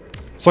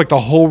 It's like the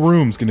whole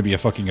room's gonna be a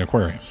fucking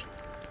aquarium.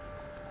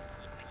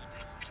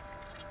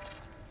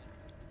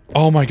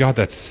 Oh my god,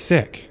 that's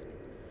sick.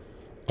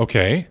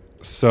 Okay,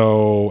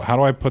 so how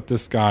do I put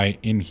this guy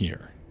in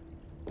here?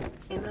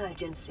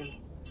 Emergency.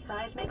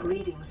 Seismic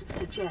readings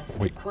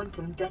suggest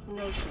quantum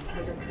detonation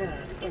has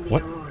occurred in the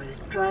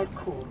Aurora's drive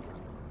core.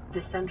 The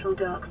central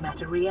dark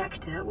matter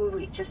reactor will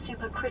reach a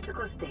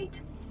supercritical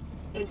state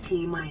in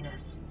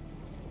T-minus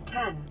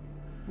 10,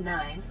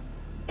 9,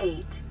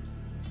 8,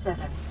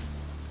 7,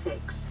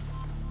 6,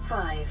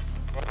 5,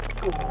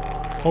 4.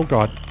 Oh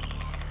god.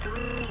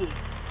 3,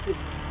 2.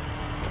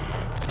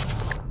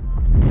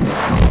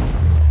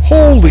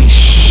 Holy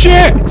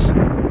shit!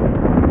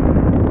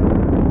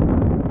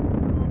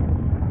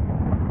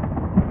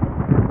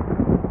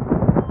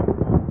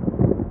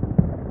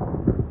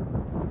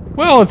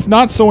 Well, it's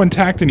not so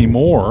intact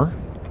anymore.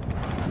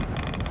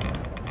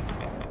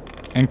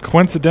 And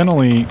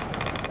coincidentally,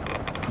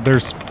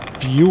 there's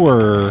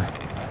fewer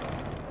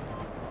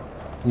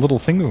little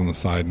things on the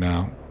side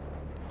now.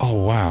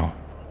 Oh, wow.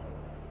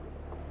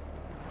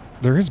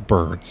 There is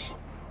birds.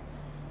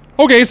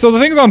 Okay, so the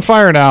thing's on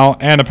fire now,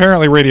 and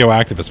apparently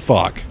radioactive as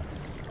fuck.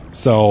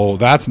 So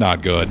that's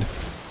not good.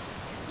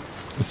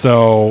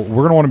 So we're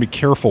going to want to be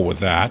careful with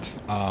that.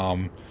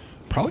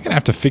 Probably going to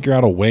have to figure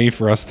out a way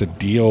for us to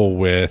deal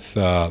with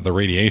the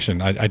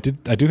radiation. I do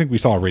think we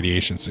saw a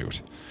radiation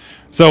suit.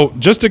 So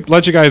just to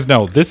let you guys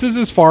know, this is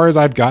as far as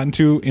I've gotten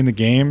to in the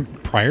game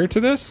prior to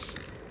this.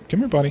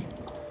 Come here, buddy.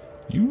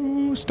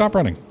 You stop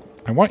running.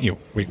 I want you.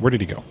 Wait, where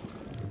did he go?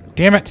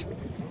 Damn it.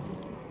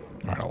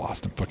 All right, I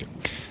lost him. Fuck it.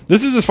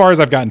 This is as far as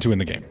I've gotten to in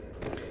the game.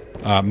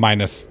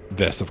 Minus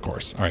this, of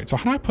course. All right, so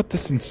how do I put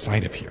this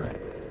inside of here?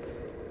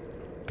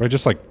 Do I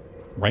just, like,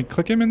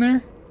 right-click him in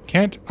there?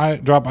 Can't I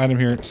drop item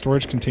here,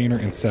 storage container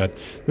instead?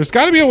 There's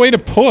got to be a way to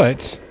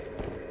put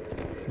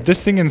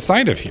this thing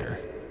inside of here.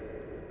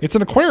 It's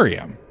an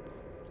aquarium.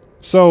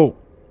 So,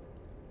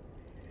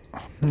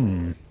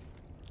 do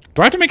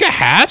I have to make a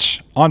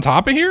hatch on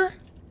top of here?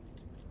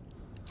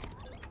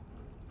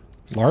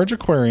 Large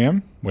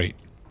aquarium. Wait.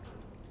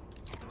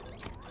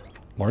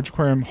 Large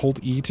aquarium, hold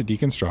E to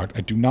deconstruct.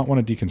 I do not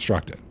want to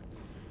deconstruct it.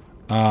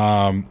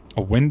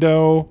 A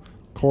window,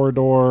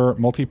 corridor,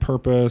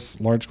 multi-purpose,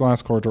 large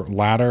glass corridor,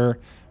 ladder,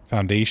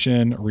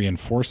 foundation,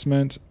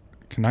 reinforcement,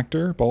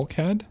 connector,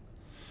 bulkhead.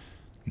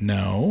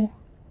 No.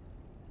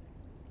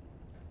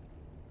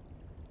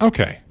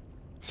 Okay.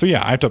 So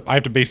yeah, I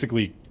have to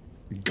basically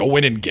go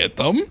in and get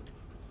them.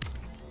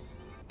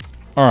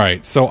 All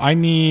right, so I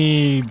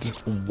need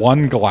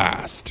 1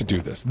 glass to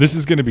do this. This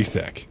is going to be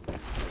sick.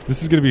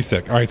 This is going to be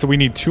sick. All right, so we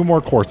need 2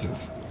 more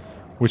quartzes,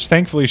 which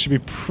thankfully should be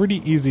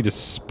pretty easy to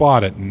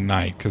spot at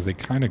night because they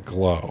kind of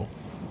glow.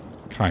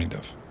 Kind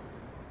of.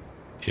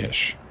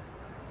 Ish.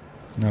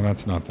 No,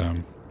 that's not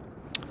them.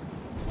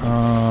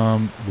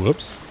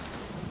 Whoops.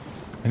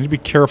 I need to be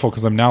careful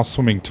because I'm now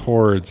swimming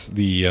towards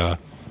the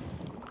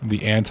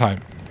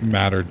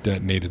antimatter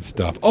detonated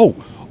stuff. Oh,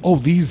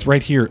 these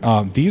right here.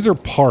 These are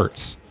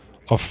parts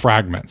of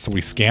fragments. So we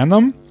scan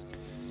them,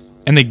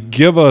 and they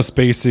give us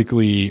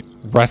basically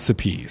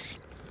recipes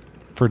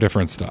for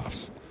different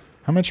stuffs.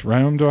 How much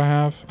room do I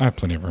have? I have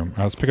plenty of room.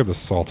 Let's pick up the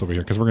salt over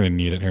here because we're going to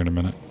need it here in a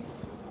minute.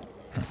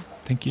 All right,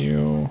 thank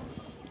you.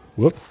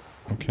 Whoop.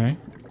 Okay.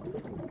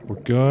 We're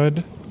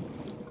good.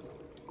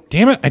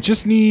 Damn it. I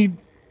just need...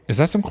 Is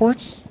that some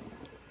quartz?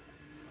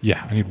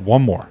 Yeah, I need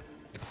 1 more.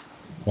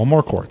 1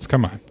 more quartz.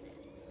 Come on.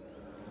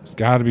 There's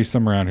got to be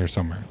some around here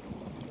somewhere.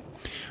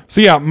 So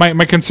yeah,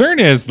 my concern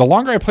is the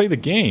longer I play the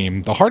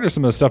game, the harder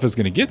some of the stuff is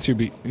going to get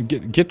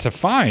to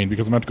find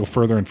because I'm going to have to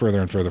go further and further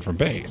and further from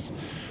base.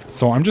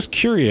 So I'm just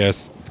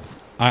curious.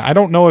 I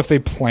don't know if they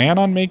plan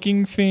on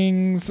making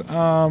things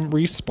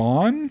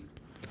respawn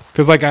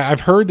Because, like,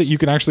 I've heard that you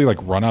can actually, like,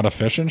 run out of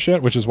fish and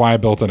shit, which is why I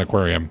built an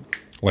aquarium,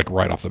 like,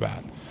 right off the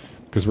bat.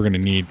 Because we're going to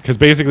need... Because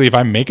basically, if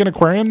I make an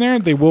aquarium there,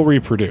 they will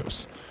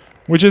reproduce.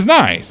 Which is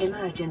nice.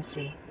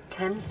 Emergency.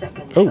 10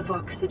 seconds of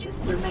oxygen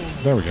remaining.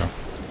 There we go.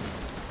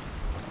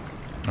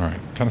 Alright.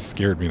 Kind of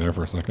scared me there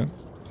for a second.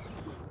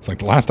 It's like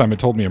the last time it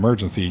told me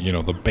emergency, you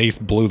know, the base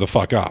blew the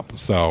fuck up.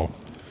 So,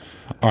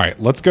 alright.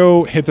 Let's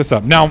go hit this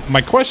up. Now,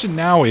 my question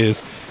now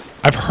is...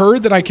 I've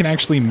heard that I can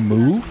actually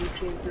move...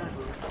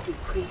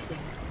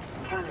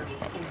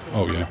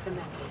 Oh, yeah.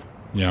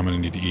 Yeah, I'm going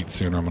to need to eat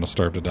soon or I'm going to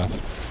starve to death.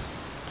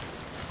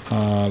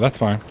 That's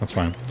fine. That's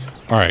fine.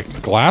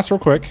 Alright, glass real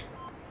quick.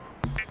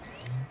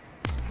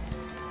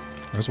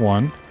 There's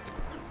one.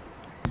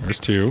 There's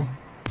two.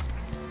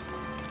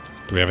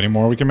 Do we have any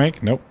more we can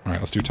make? Nope. Alright,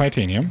 let's do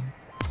titanium.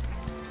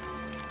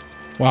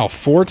 Wow,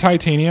 4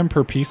 titanium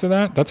per piece of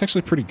that? That's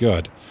actually pretty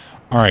good.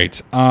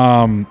 Alright,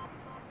 I'm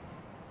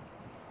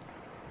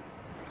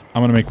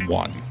going to make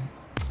 1.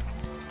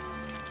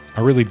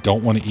 I really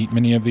don't want to eat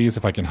many of these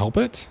if I can help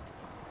it.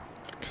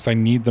 Because I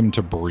need them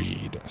to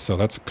breed. So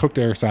that's cooked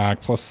air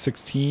sac plus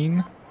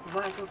 16.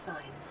 Vital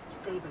signs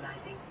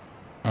stabilizing.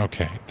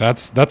 Okay,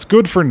 that's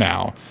good for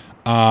now.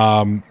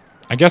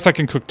 I guess I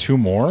can cook 2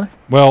 more.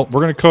 Well,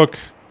 we're going to cook...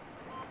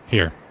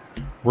 Here.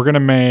 We're going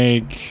to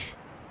make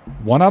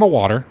 1 out of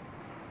water.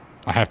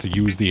 I have to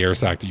use the air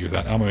sac to use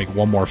that. I'm going to make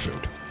 1 more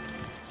food.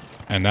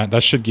 And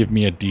that should give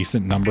me a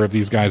decent number of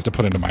these guys to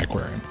put into my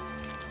aquarium.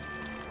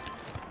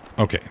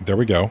 Okay, there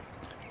we go.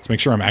 Let's make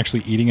sure I'm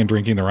actually eating and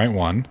drinking the right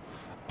one.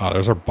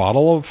 There's our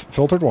bottle of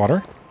filtered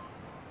water.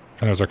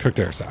 And there's our cooked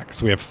air sac.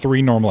 So we have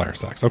 3 normal air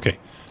sacs. Okay,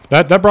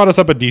 that brought us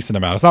up a decent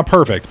amount. It's not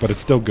perfect, but it's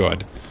still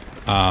good.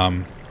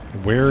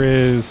 Where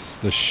is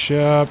the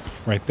ship?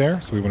 Right there.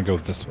 So we want to go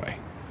this way.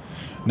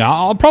 Now,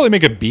 I'll probably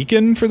make a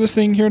beacon for this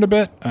thing here in a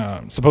bit.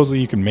 Supposedly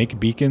you can make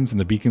beacons, and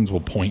the beacons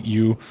will point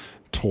you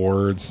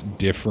towards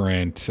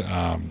different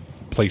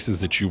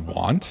places that you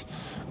want.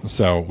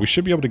 So we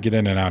should be able to get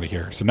in and out of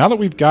here. So now that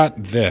we've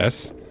got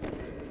this,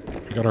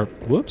 we got our,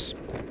 whoops,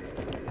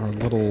 our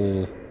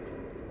little,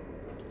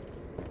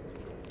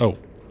 oh,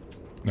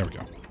 there we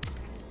go.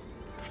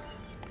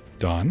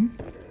 Done.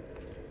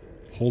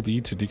 Hold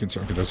E to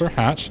deconstruct. Okay, there's our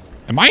hatch.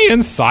 Am I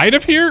inside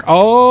of here?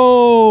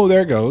 Oh,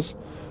 there it goes.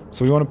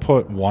 So we want to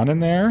put 1 in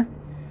there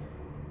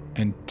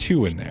and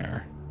 2 in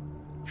there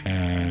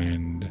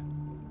and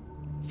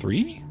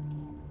 3.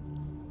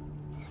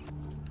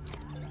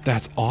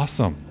 That's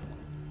awesome.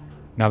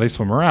 Now they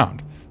swim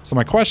around. So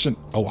my question...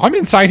 Oh, I'm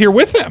inside here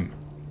with him!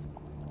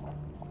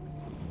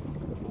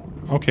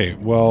 Okay,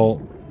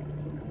 well...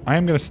 I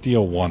am going to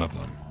steal 1 of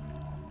them.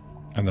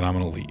 And then I'm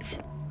going to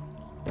leave.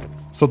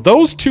 So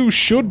those 2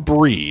 should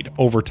breed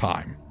over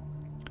time.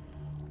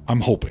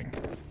 I'm hoping.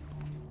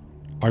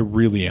 I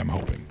really am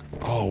hoping.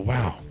 Oh,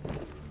 wow.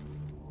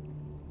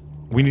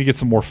 We need to get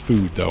some more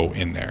food, though,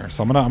 in there.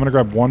 So I'm gonna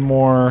grab 1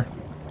 more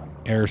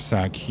air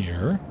sac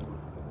here.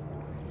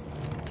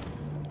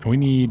 And we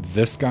need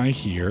this guy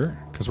here.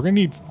 Because we're going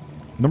to need...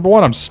 Number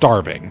 1, I'm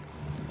starving.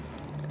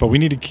 But we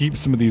need to keep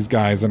some of these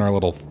guys in our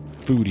little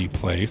foodie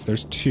place.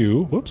 There's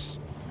 2. Whoops.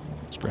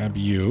 Let's grab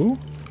you.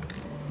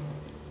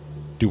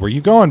 Dude, where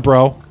you going,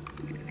 bro?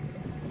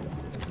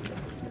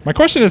 My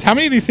question is, how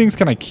many of these things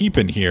can I keep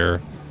in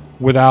here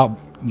without,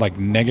 like,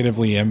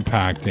 negatively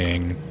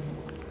impacting...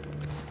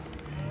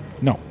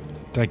 No.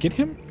 Did I get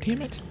him?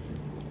 Damn it.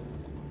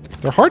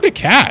 They're hard to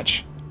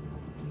catch.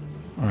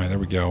 Alright, there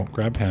we go.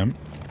 Grab him.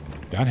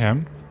 Got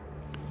him.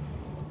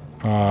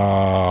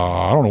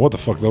 I don't know what the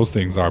fuck those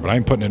things are, but I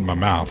ain't putting it in my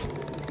mouth.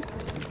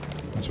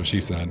 That's what she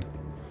said.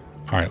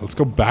 Alright, let's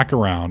go back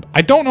around.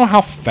 I don't know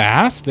how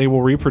fast they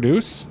will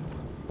reproduce.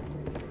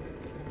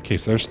 Okay,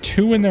 so there's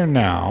 2 in there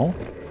now.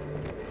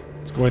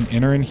 Let's go ahead and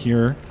enter in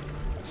here.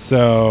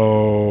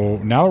 So,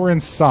 now that we're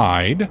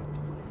inside,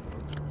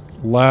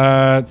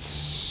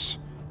 let's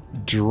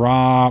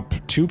drop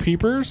 2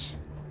 peepers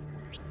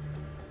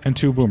and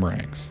 2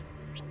 boomerangs.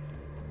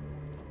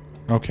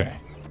 Okay.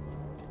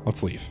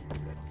 Let's leave.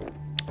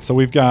 So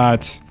we've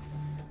got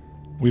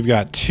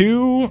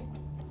 2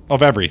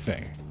 of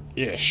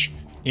everything-ish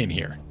in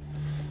here.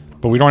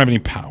 But we don't have any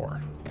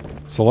power.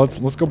 So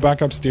let's go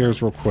back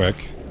upstairs real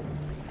quick.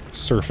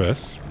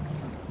 Surface.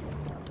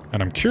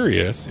 And I'm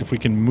curious if we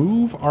can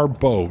move our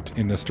boat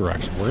in this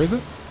direction. Where is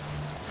it?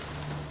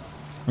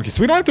 Okay,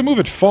 so we don't have to move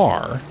it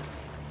far.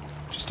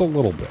 Just a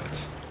little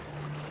bit.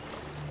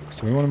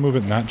 So we want to move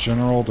it in that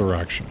general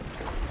direction.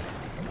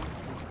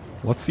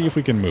 Let's see if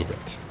we can move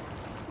it.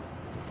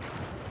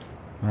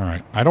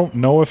 Alright, I don't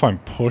know if I'm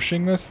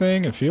pushing this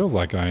thing. It feels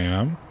like I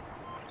am.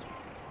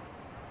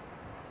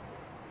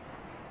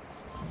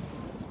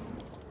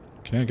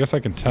 Okay, I guess I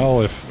can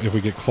tell if we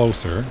get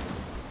closer.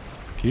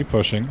 Keep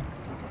pushing.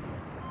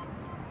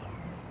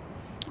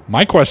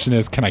 My question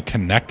is, can I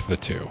connect the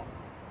 2?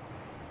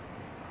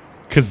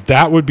 Because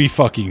that would be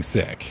fucking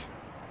sick.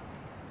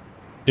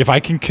 If I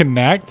can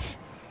connect...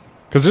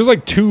 Because there's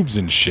like tubes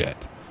and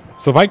shit.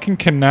 So if I can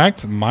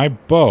connect my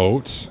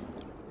boat...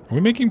 Are we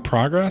making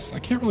progress? I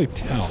can't really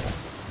tell.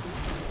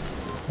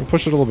 We'll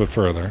push it a little bit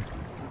further.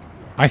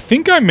 I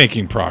think I'm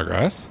making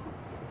progress.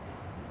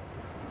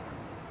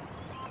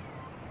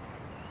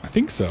 I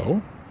think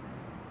so.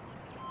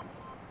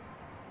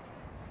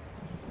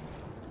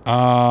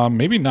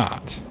 Maybe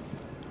not.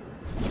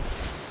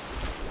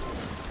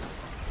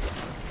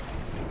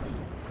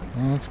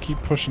 Well, let's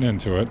keep pushing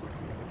into it.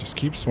 Just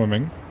keep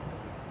swimming.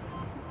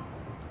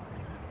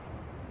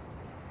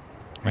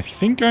 I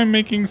think I'm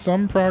making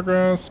some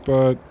progress,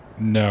 but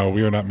no,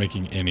 we are not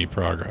making any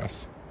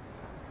progress.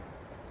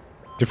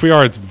 If we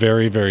are, it's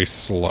very, very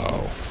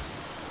slow.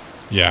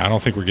 Yeah, I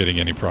don't think we're getting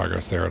any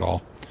progress there at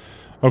all.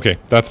 Okay,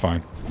 that's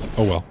fine.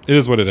 Oh well, it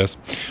is what it is.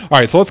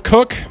 Alright, so let's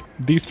cook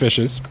these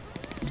fishes.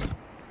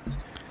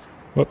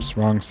 Whoops,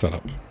 wrong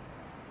setup.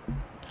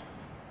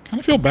 Kind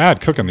of feel bad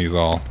cooking these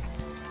all.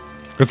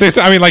 Because they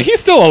say, I mean, like, he's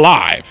still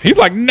alive. He's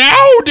like,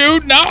 no,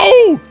 dude,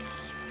 no!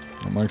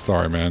 I'm like,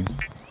 sorry, man.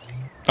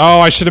 Oh,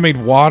 I should have made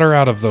water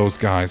out of those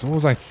guys. What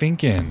was I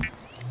thinking?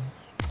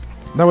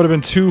 That would have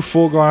been 2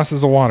 full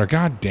glasses of water.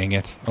 God dang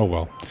it. Oh,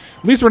 well.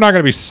 At least we're not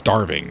going to be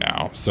starving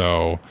now.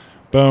 So,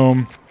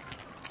 boom.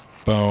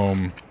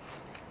 Boom.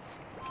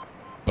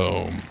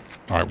 Boom.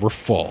 Alright, we're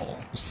full.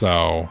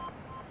 So,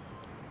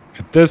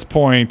 at this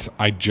point,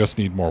 I just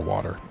need more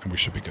water. And we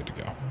should be good to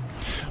go.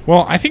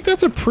 Well, I think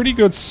that's a pretty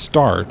good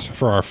start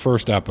for our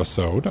first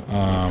episode.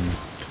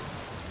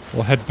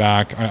 We'll head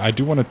back. I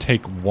do want to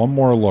take one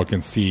more look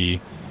and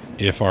see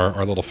if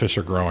our little fish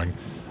are growing.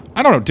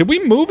 I don't know. Did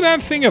we move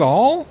that thing at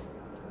all?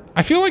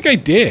 I feel like I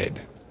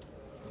did.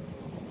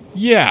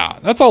 Yeah,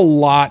 that's a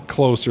lot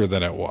closer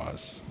than it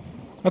was.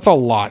 That's a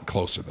lot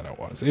closer than it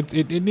was.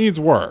 It needs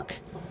work.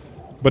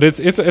 But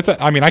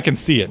I mean, I can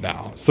see it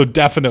now. So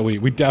definitely,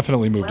 we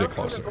definitely moved it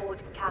closer.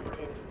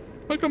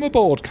 Welcome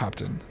aboard,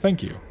 Captain.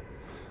 Thank you.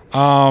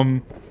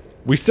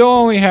 We still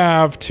only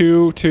have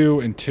 2, 2,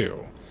 and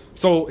 2.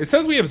 So it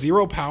says we have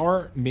 0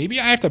 power. Maybe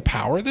I have to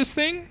power this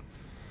thing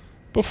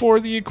before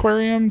the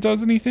aquarium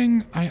does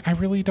anything? I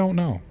really don't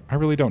know. I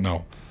really don't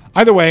know.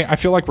 Either way, I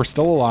feel like we're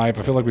still alive.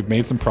 I feel like we've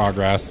made some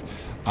progress.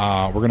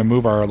 We're going to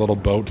move our little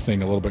boat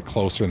thing a little bit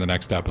closer in the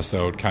next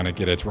episode, kind of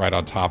get it right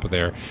on top of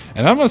there.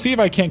 And I'm going to see if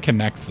I can't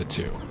connect the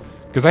two.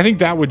 Because I think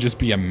that would just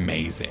be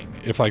amazing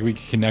if like we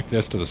could connect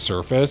this to the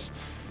surface.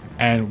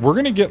 And we're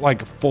going to get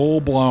like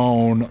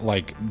full-blown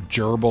like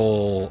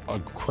gerbil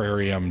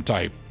aquarium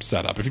type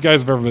setup. If you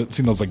guys have ever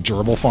seen those like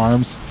gerbil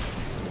farms,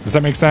 does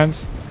that make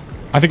sense?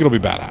 I think it'll be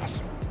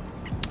badass.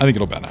 I think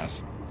it'll be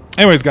badass.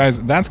 Anyways, guys,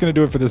 that's going to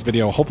do it for this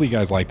video. Hopefully you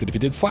guys liked it. If you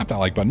did, slap that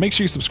like button. Make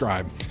sure you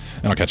subscribe.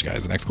 And I'll catch you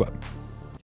guys in the next clip.